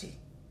priority.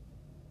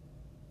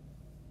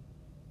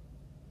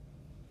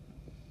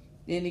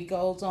 Then he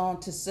goes on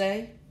to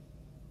say,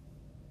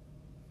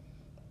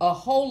 a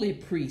holy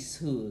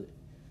priesthood,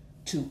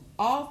 to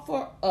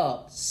offer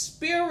up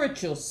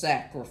spiritual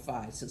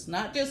sacrifices,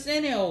 not just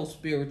any old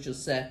spiritual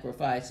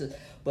sacrifices,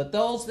 but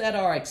those that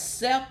are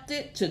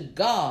accepted to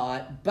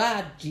God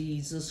by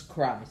Jesus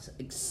Christ,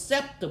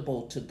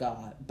 acceptable to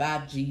God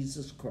by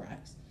Jesus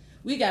Christ.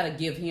 We got to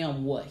give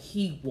him what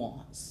he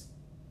wants.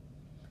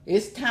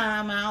 It's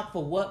time out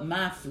for what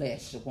my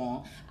flesh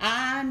wants.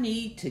 I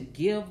need to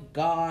give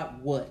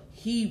God what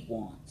he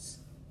wants.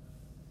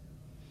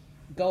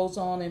 Goes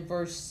on in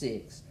verse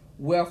 6.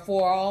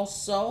 Wherefore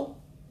also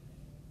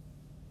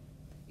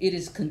it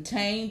is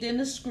contained in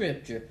the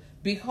scripture,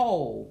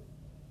 behold,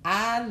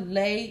 I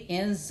lay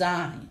in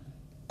Zion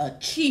a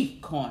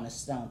chief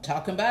cornerstone.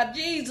 Talking about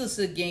Jesus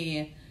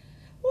again.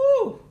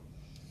 Woo!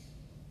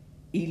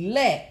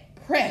 Elect,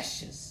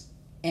 precious,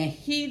 and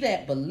he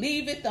that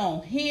believeth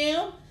on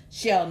him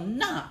shall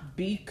not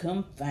be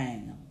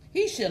confounded.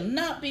 He shall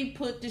not be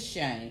put to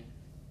shame.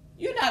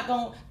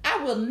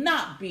 I will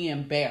not be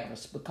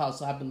embarrassed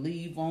because I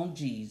believe on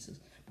Jesus.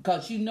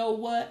 Because you know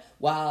what?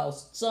 While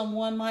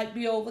someone might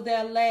be over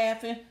there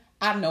laughing,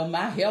 I know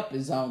my help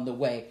is on the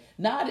way.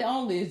 Not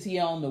only is he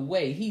on the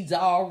way, he's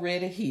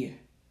already here.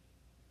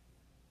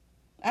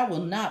 I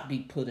will not be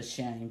put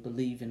ashamed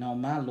believing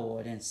on my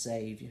Lord and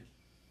Savior.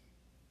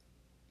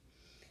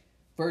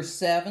 Verse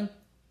 7,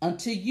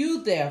 unto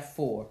you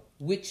therefore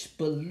which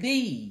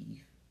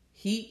believe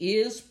he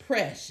is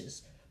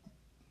precious,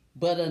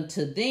 but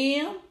unto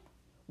them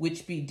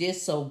which be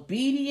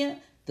disobedient,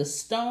 the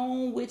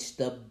stone which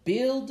the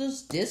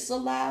builders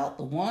disallowed,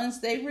 the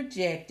ones they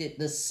rejected,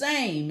 the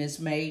same is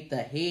made the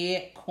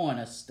head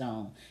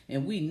cornerstone.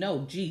 And we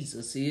know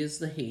Jesus is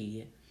the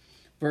head.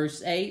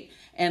 Verse 8,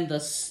 and a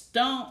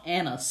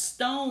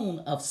stone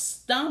of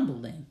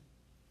stumbling,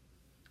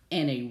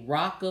 and a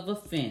rock of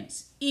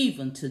offense,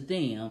 even to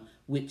them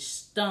which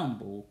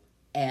stumble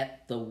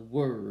at the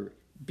word,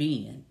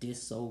 being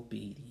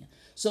disobedient.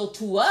 So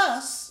to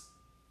us,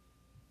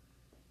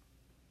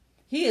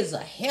 he is a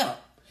help.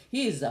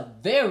 He is a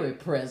very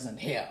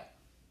present help.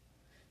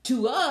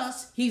 To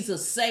us, he's a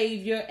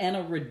savior and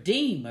a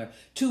redeemer.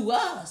 To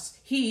us,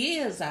 he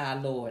is our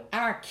Lord,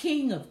 our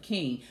King of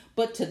kings.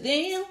 But to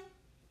them,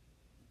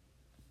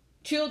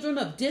 children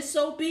of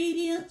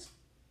disobedience,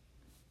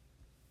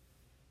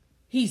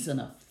 he's an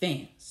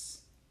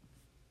offense.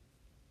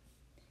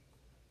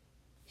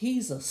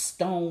 He's a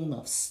stone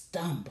of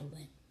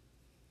stumbling.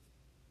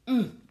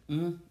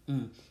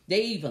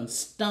 They even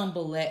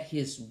stumble at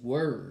his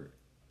word,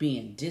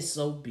 being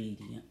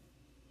disobedient.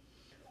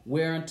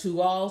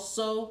 Whereunto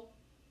also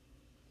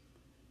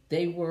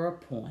they were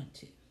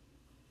appointed.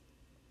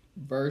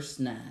 Verse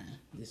 9.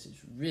 This is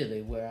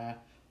really where I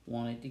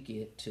wanted to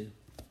get to.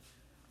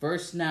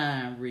 Verse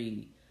 9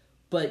 read,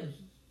 but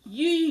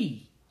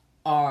ye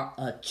are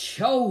a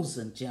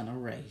chosen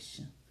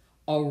generation,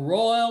 a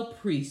royal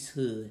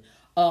priesthood,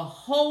 a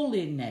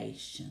holy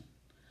nation,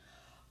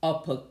 a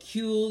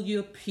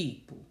peculiar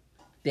people,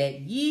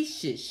 that ye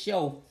should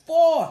show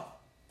forth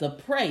the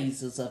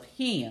praises of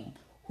him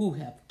who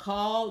have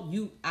called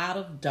you out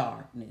of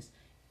darkness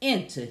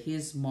into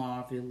his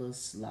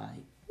marvelous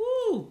light.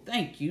 Woo!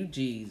 Thank you,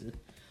 Jesus.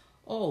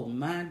 Oh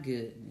my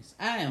goodness.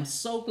 I am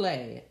so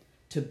glad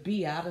to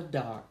be out of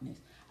darkness.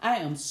 I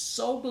am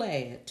so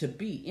glad to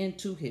be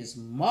into his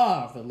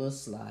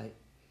marvelous light.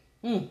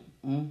 Ooh,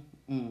 ooh,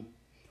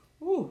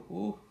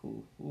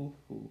 ooh,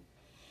 ooh.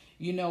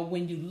 You know,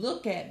 when you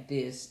look at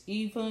this,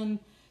 even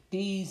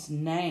these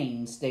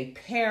names, they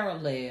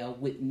parallel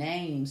with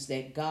names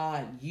that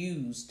God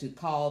used to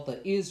call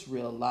the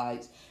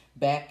Israelites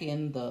back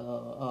in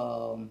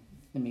the,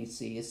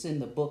 it's in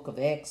the book of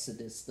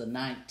Exodus, the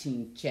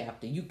 19th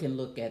chapter. You can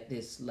look at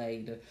this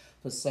later.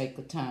 For sake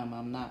of time,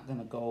 I'm not going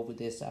to go over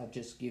this. I'll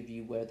just give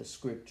you where the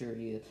scripture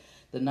is.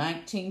 The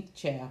 19th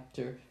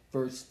chapter,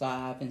 verse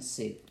 5 and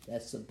 6.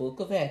 That's the book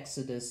of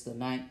Exodus, the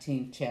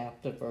 19th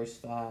chapter, verse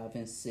 5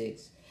 and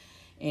 6.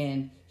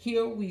 And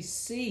here we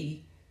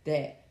see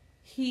that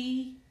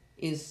he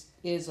is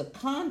a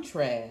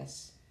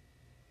contrast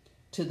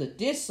to the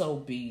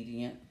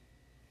disobedient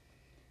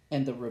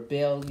and the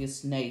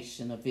rebellious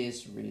nation of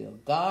Israel.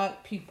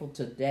 God people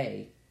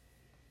today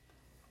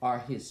are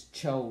his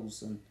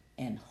chosen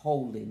and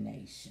holy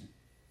nation.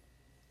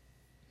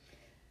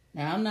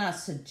 Now, I'm not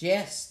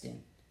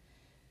suggesting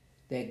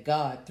that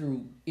God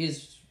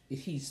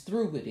he's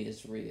through with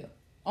Israel.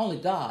 Only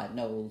God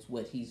knows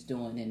what he's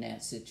doing in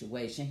that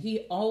situation.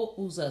 He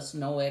owes us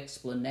no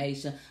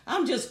explanation.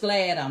 I'm just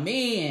glad I'm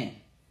in.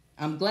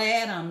 I'm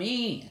glad I'm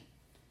in.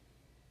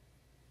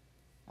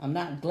 I'm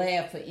not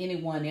glad for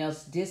anyone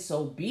else's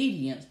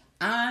disobedience.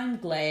 I'm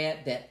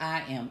glad that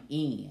I am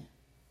in.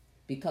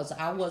 Because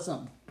I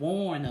wasn't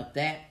born of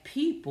that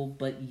people,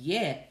 but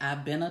yet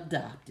I've been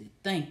adopted.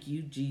 Thank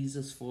you,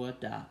 Jesus, for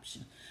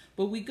adoption.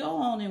 But we go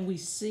on and we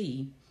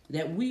see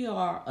that we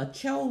are a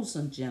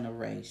chosen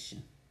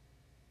generation,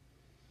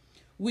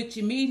 which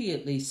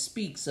immediately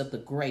speaks of the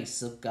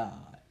grace of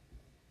God.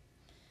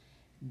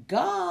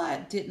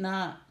 God did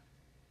not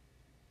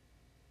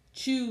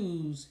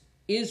choose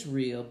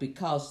Israel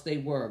because they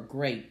were a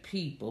great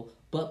people,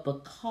 but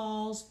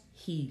because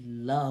he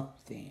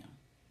loved them.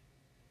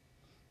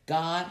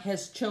 God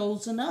has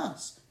chosen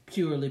us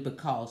purely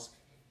because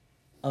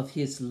of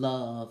his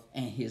love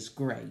and his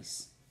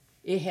grace.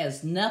 It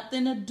has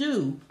nothing to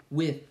do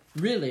with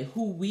really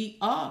who we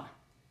are.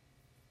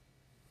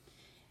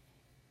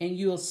 And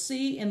you'll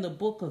see in the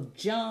book of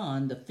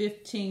John, the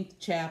 15th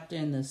chapter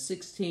and the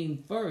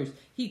 16th verse,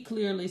 he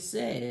clearly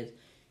says,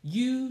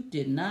 you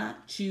did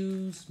not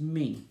choose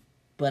me,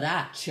 but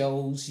I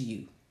chose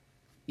you.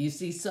 You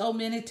see, so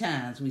many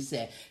times we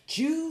say,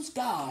 choose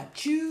God,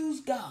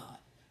 choose God.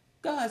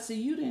 God said,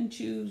 you didn't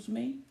choose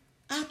me.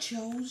 I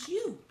chose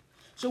you.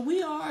 So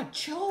we are a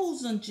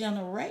chosen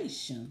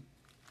generation.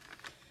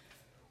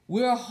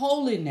 We're a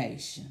holy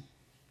nation.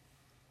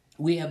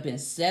 We have been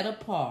set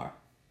apart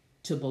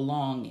to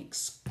belong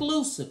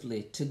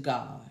exclusively to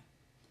God.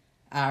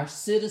 Our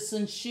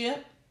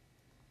citizenship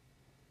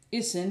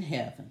is in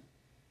heaven.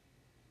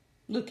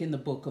 Look in the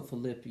book of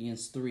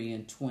Philippians 3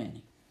 and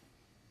 20.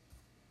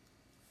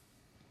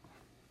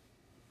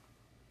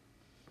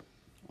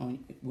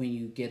 When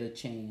you get a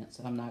chance.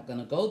 I'm not going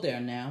to go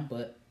there now,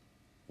 but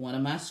one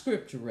of my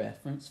scripture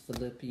reference,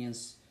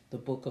 Philippians, the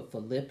book of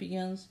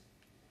Philippians,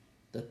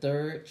 the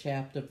 3rd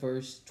chapter,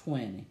 verse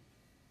 20.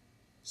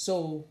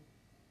 So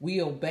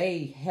we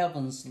obey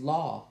heaven's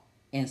law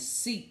and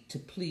seek to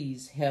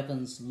please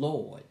heaven's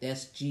Lord.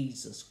 That's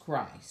Jesus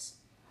Christ.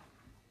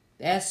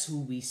 That's who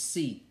we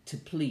seek to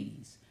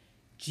please.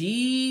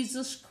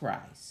 Jesus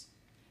Christ.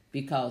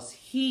 Because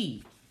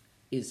he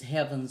is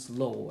heaven's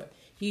Lord.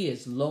 He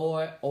is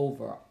Lord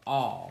over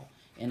all.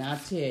 And I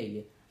tell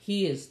you,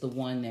 he is the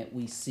one that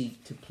we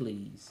seek to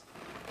please.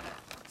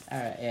 I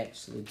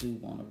actually do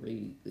want to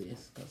read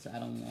this because I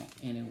don't want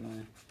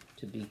anyone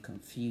to be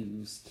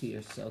confused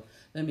here. So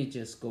let me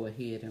just go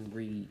ahead and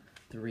read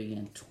 3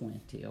 and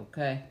 20,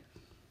 okay?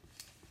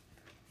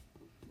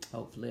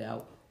 Hopefully I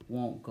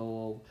won't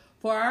go over.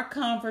 For our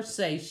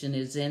conversation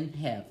is in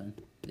heaven.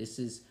 This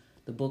is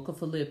the book of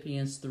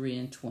Philippians 3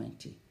 and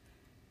 20.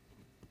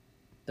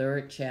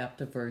 3rd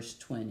chapter, verse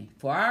 20.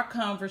 For our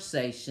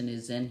conversation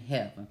is in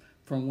heaven,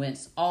 from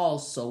whence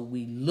also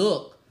we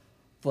look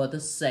for the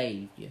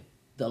Savior,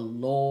 the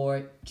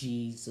Lord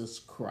Jesus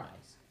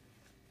Christ.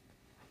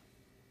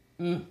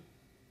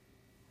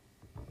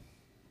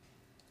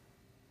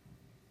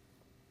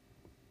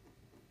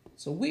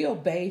 So we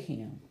obey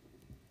him.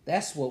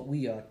 That's what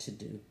we are to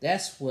do.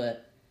 That's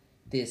what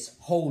this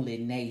holy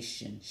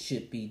nation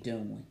should be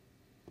doing.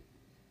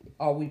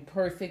 Are we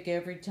perfect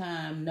every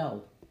time?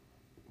 No.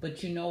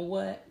 But you know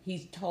what?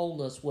 He's told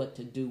us what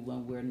to do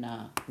when we're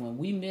not. When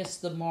we miss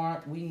the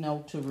mark, we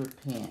know to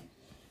repent.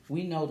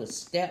 We know to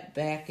step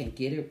back and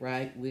get it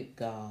right with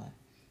God.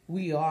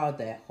 We are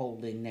that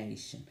holy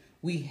nation.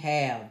 We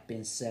have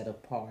been set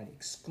apart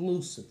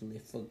exclusively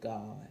for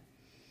God.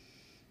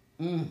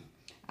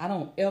 I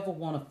don't ever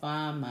want to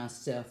find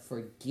myself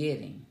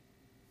forgetting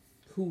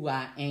who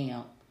I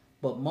am,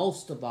 but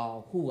most of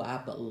all, who I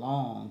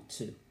belong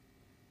to.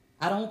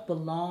 I don't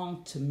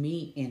belong to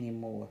me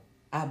anymore.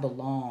 I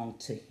belong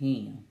to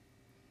him.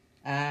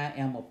 I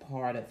am a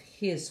part of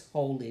his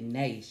holy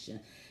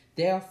nation.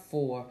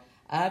 Therefore,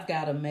 I've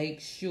got to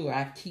make sure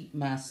I keep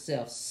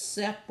myself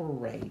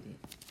separated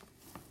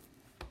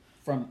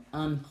from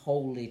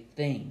unholy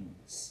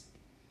things.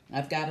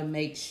 I've got to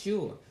make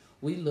sure.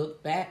 We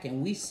look back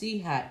and we see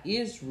how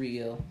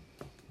Israel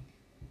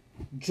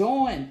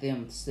joined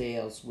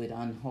themselves with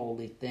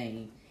unholy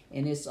things.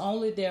 And it's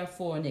only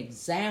therefore an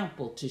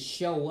example to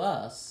show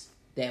us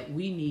that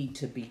we need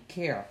to be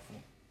careful.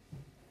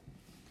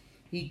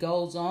 He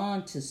goes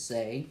on to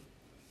say,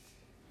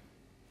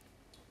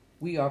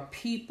 we are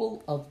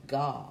people of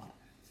God.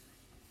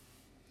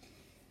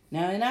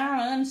 Now, in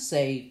our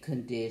unsaved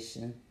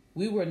condition,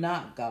 we were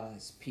not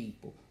God's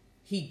people.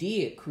 He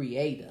did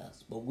create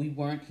us, but we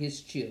weren't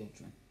his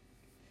children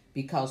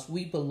because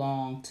we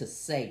belonged to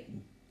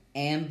Satan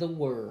and the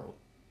world.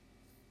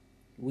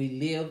 We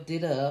lived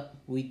it up.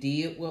 We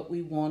did what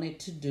we wanted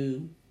to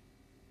do.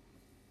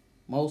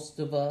 Most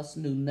of us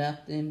knew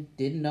nothing,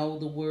 didn't know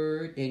the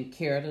word, didn't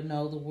care to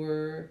know the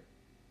word.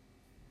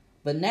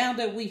 But now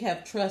that we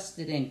have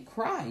trusted in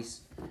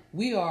Christ,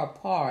 we are a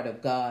part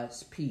of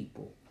God's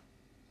people.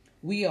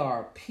 We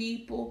are a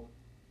people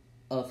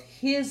of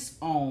his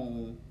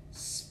own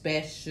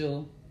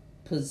special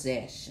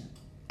possession.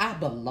 I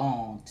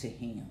belong to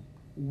him.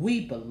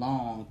 We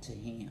belong to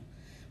him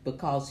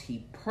because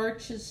he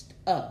purchased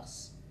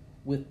us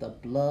with the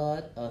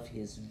blood of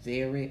his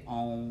very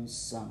own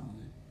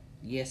son.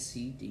 Yes,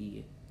 he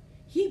did.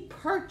 He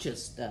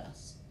purchased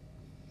us.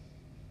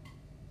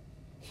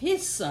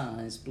 His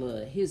son's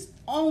blood, his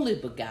only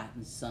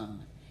begotten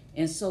son.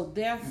 And so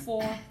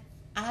therefore,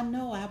 I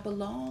know I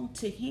belong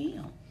to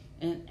him.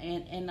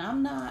 And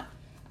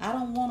I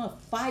don't want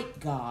to fight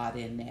God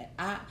in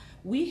that.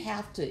 We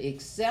have to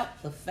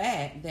accept the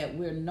fact that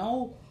we're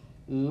no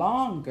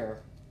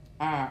longer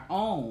our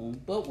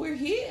own, but we're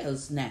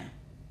his now.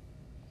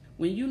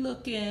 When you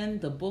look in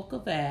the book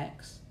of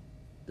Acts,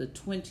 the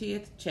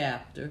 20th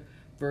chapter,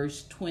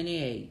 verse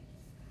 28,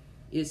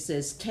 it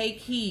says, take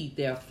heed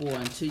therefore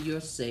unto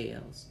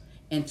yourselves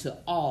and to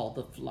all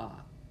the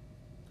flock,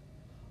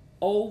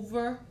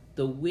 over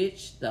the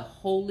which the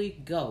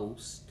Holy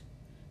Ghost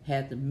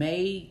hath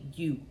made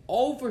you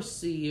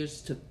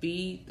overseers to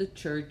feed the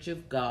church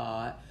of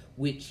God,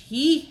 which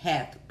he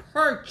hath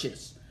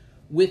purchased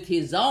with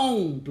his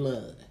own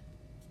blood.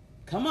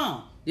 Come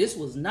on. This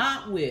was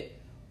not with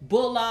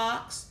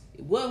bullocks.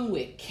 It wasn't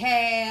with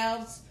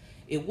calves.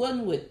 It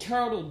wasn't with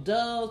turtle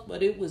doves,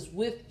 but it was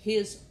with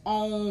his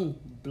own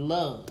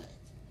blood.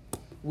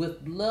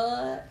 With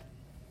blood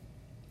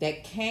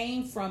that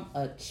came from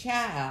a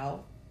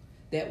child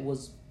that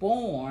was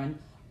born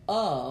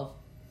of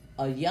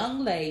a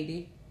young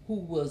lady who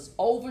was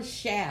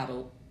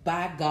overshadowed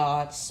by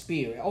God's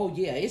Spirit. Oh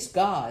yeah, it's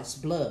God's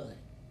blood.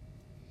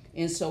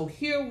 And so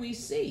here we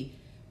see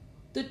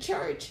the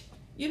church.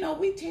 You know,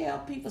 we tell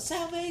people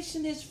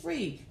salvation is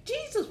free.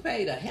 Jesus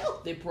paid a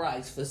healthy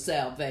price for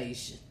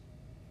salvation.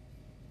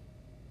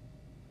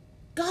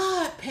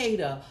 God paid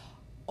a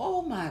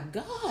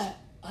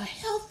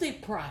healthy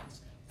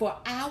price for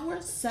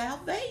our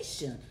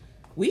salvation.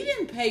 We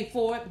didn't pay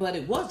for it, but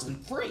it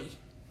wasn't free.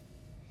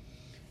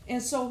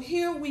 And so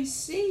here we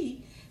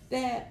see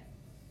that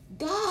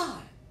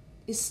God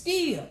is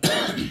still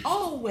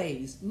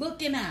always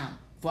looking out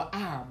for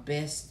our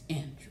best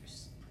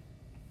interests.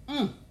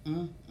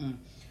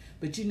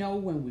 But you know,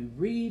 when we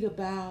read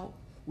about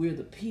we're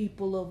the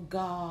people of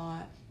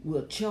God,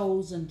 we're a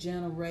chosen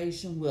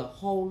generation, we're a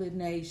holy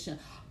nation,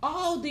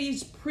 all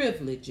these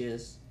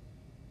privileges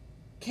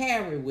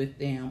carry with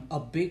them a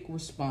big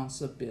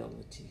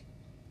responsibility.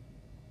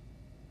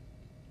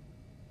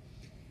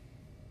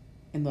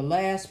 And the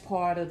last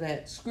part of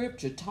that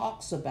scripture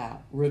talks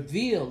about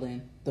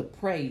revealing the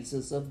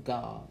praises of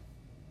God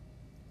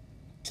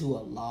to a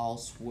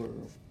lost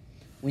world.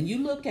 When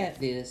you look at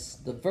this,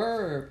 the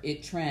verb,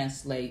 it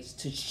translates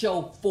to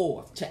show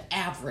forth, to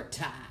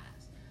advertise.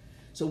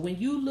 So when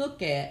you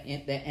look at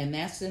it, and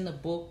that's in the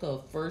book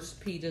of 1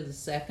 Peter, the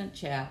 2nd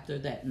chapter,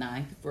 that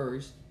 9th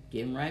verse,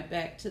 getting right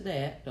back to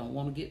that. Don't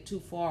want to get too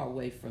far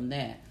away from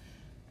that,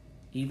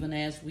 even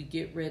as we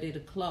get ready to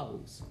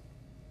close.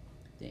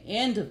 The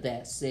end of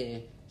that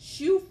said,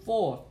 shew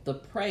forth the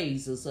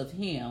praises of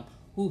him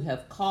who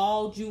have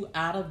called you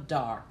out of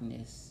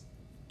darkness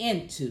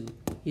into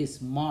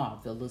his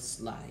marvelous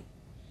light.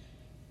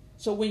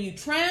 So when you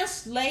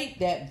translate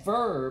that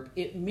verb,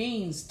 it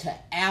means to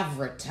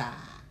advertise.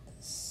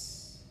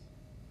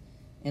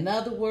 In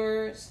other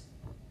words,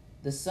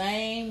 the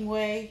same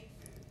way,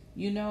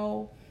 you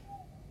know,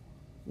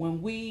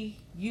 when we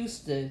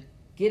used to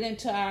get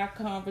into our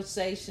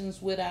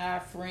conversations with our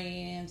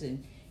friends,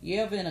 and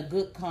you're ever in a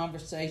good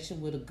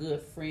conversation with a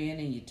good friend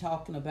and you're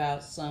talking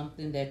about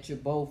something that you're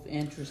both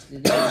interested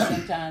in,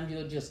 sometimes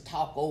you'll just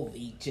talk over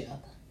each other.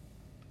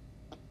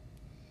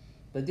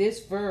 But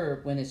this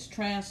verb, when it's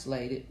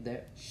translated,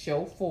 that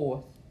show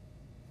forth,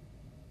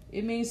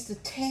 it means to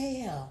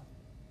tell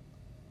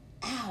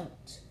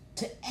out,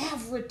 to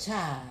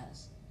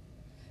advertise.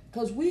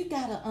 Because we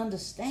got to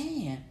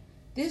understand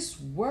this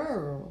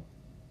world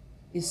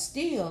is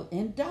still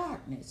in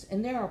darkness.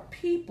 And there are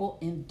people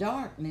in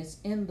darkness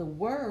in the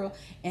world,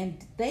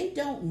 and they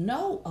don't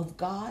know of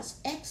God's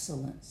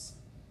excellence.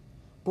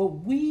 But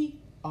we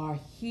are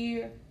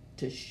here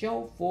to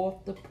show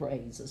forth the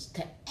praises,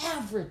 to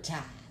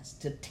advertise,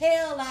 to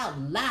tell out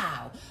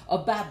loud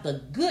about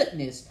the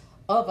goodness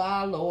of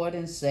our Lord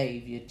and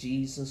Savior,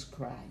 Jesus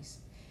Christ.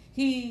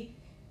 He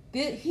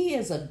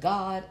is a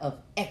God of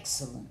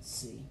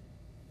excellency.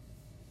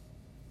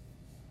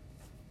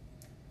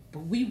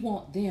 But we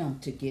want them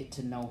to get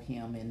to know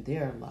him in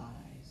their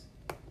lives.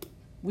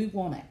 We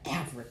want to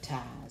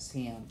advertise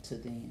him to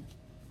them.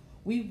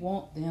 We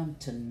want them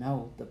to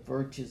know the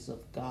virtues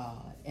of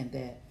God and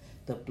that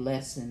the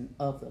blessing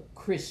of the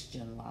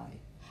Christian life.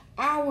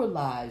 Our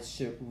lives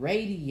should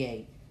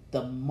radiate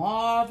the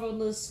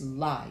marvelous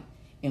light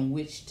in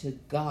which to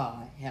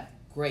God have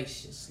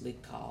graciously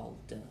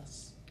called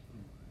us.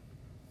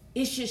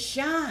 It should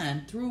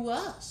shine through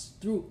us,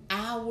 through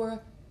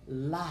our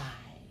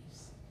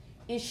lives.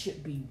 It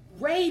should be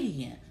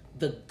radiant,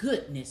 the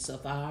goodness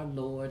of our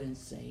Lord and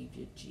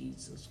Savior,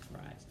 Jesus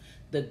Christ.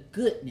 The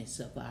goodness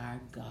of our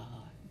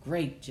God,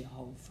 great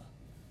Jehovah.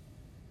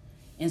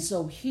 And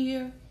so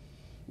here,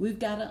 we've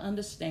got to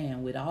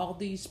understand with all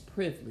these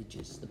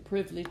privileges, the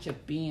privilege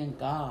of being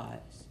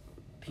God's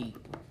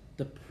people,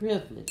 the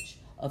privilege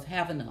of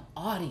having an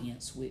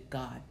audience with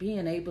God,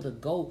 being able to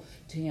go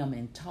to him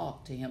and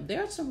talk to him,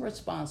 there are some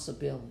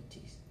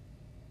responsibilities.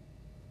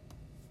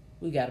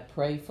 We got to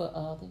pray for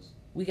others.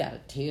 We got to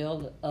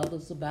tell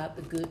others about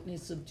the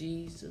goodness of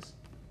Jesus.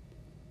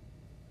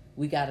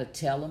 We got to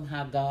tell them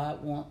how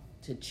God wants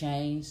to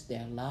change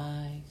their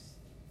lives.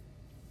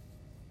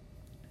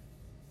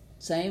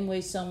 Same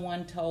way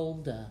someone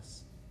told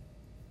us.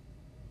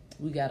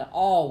 We got to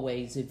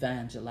always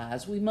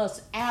evangelize. We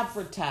must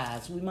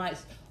advertise.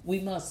 We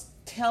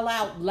must tell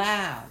out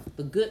loud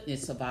the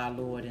goodness of our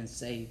Lord and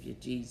Savior,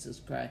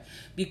 Jesus Christ,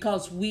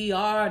 because we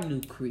are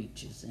new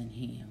creatures in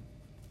him.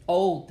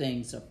 Old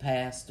things are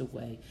passed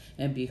away,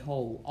 and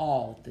behold,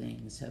 all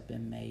things have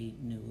been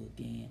made new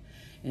again.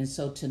 And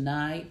so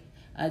tonight,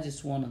 I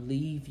just want to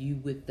leave you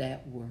with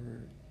that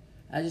word.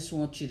 I just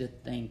want you to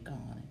think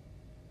on it.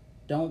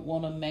 Don't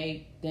want to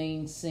make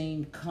things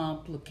seem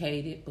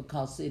complicated,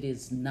 because it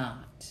is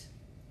not.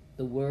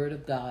 The Word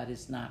of God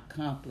is not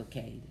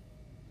complicated.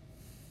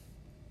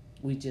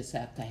 We just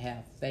have to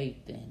have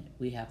faith in it.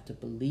 We have to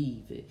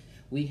believe it.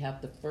 We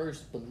have to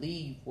first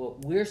believe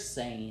what we're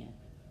saying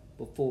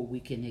before we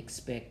can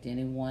expect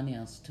anyone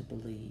else to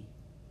believe.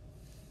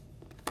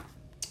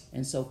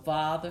 And so,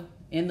 Father,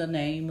 in the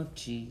name of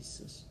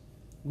Jesus,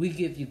 we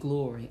give you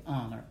glory,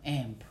 honor,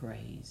 and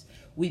praise.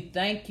 We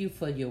thank you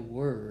for your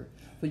word,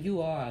 for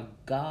you are a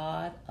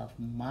God of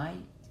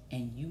might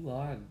and you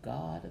are a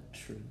God of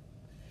truth.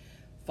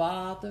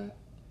 Father,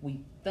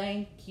 we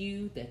thank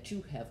you that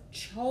you have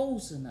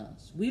chosen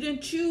us. We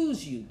didn't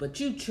choose you, but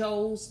you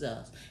chose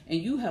us. And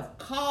you have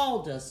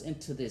called us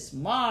into this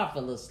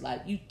marvelous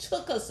light. You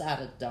took us out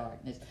of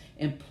darkness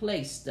and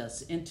placed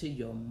us into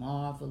your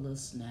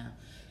marvelous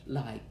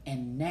light.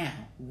 And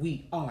now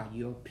we are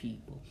your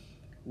people.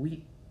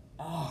 We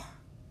are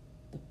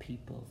the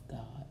people of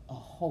God, a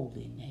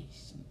holy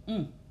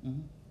nation.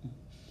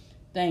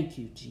 Thank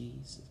you,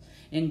 Jesus.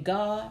 And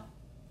God,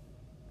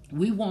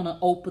 we want to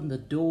open the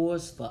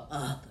doors for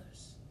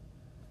others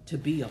to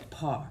be a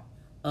part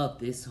of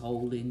this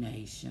holy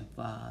nation,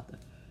 Father.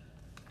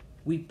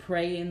 We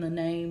pray in the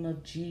name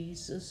of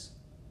Jesus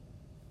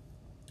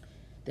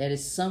that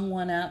is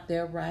someone out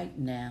there right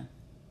now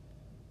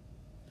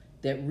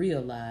that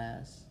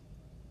realize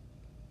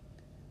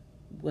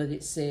what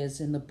it says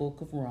in the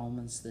book of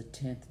Romans, the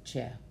 10th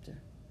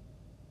chapter,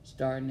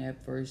 starting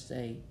at verse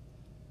 8.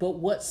 But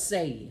what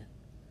saith?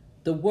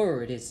 The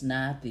word is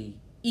nigh thee,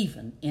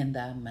 even in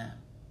thy mouth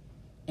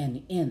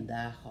and in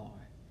thy heart.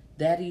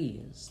 That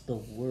is the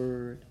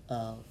word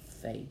of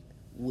faith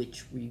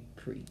which we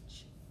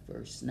preach.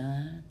 Verse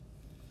 9.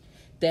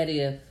 That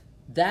if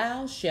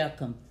thou shalt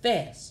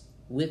confess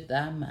with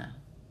thy mouth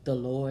the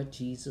Lord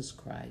Jesus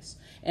Christ,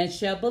 and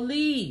shalt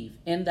believe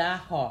in thy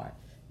heart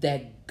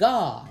that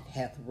God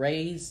hath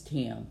raised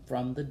him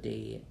from the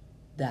dead,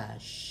 thou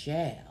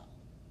shalt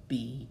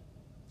be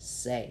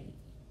saved.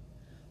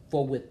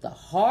 For with the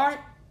heart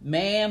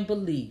man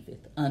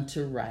believeth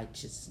unto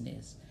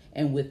righteousness,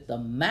 and with the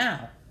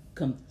mouth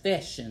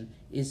confession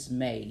is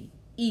made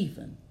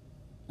even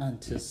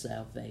unto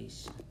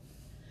salvation.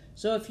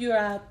 So if you're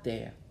out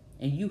there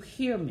and you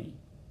hear me,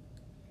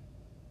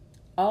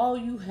 all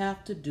you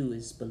have to do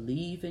is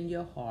believe in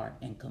your heart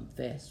and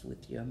confess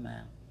with your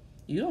mouth.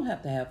 You don't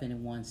have to have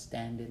anyone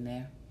standing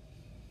there.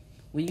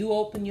 When you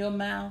open your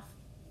mouth,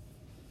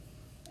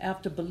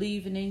 after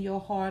believing in your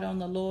heart on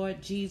the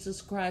Lord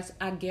Jesus Christ,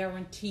 I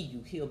guarantee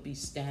you he'll be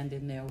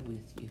standing there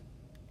with you.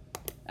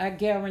 I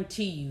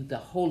guarantee you the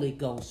Holy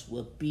Ghost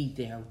will be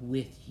there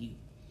with you.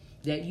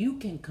 That you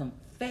can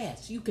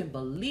confess, you can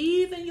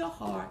believe in your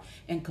heart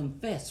and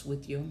confess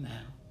with your mouth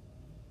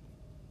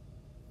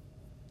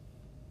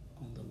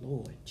on the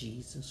Lord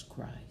Jesus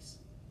Christ.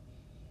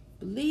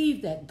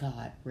 Believe that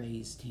God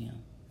raised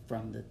him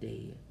from the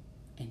dead,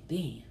 and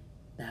then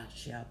thou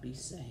shalt be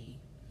saved.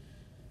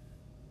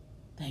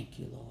 Thank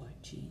you, Lord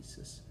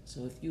Jesus.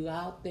 So if you're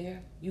out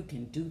there, you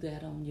can do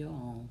that on your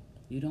own.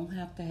 You don't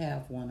have to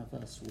have one of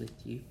us with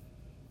you.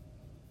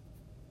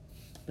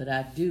 But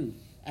I do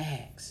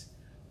ask,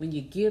 when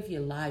you give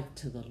your life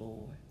to the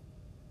Lord,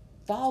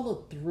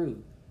 follow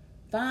through.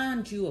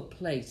 Find you a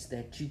place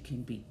that you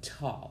can be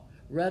taught.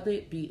 Whether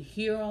it be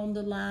here on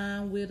the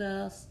line with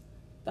us,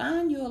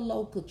 find you a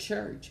local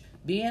church.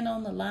 Being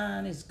on the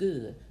line is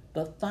good,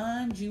 but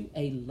find you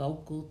a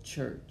local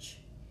church,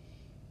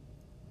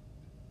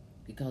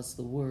 because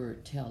the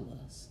word tells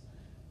us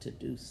to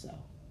do so.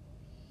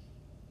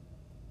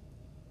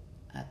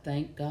 I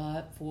thank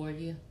God for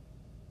you.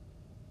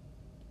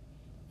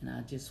 And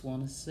I just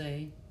want to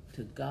say,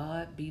 to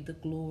God be the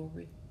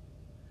glory,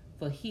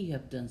 for he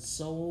have done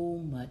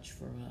so much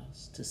for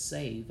us to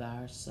save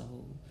our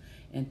soul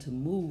and to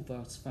move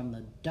us from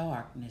the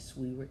darkness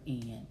we were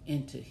in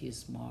into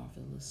his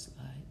marvelous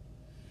light.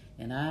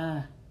 And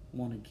I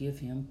want to give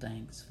him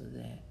thanks for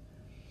that.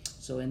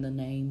 So in the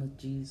name of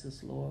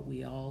Jesus, Lord,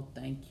 we all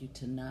thank you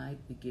tonight.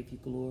 We give you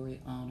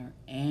glory, honor,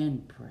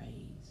 and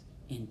praise.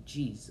 In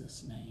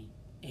Jesus' name,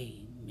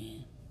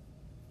 amen.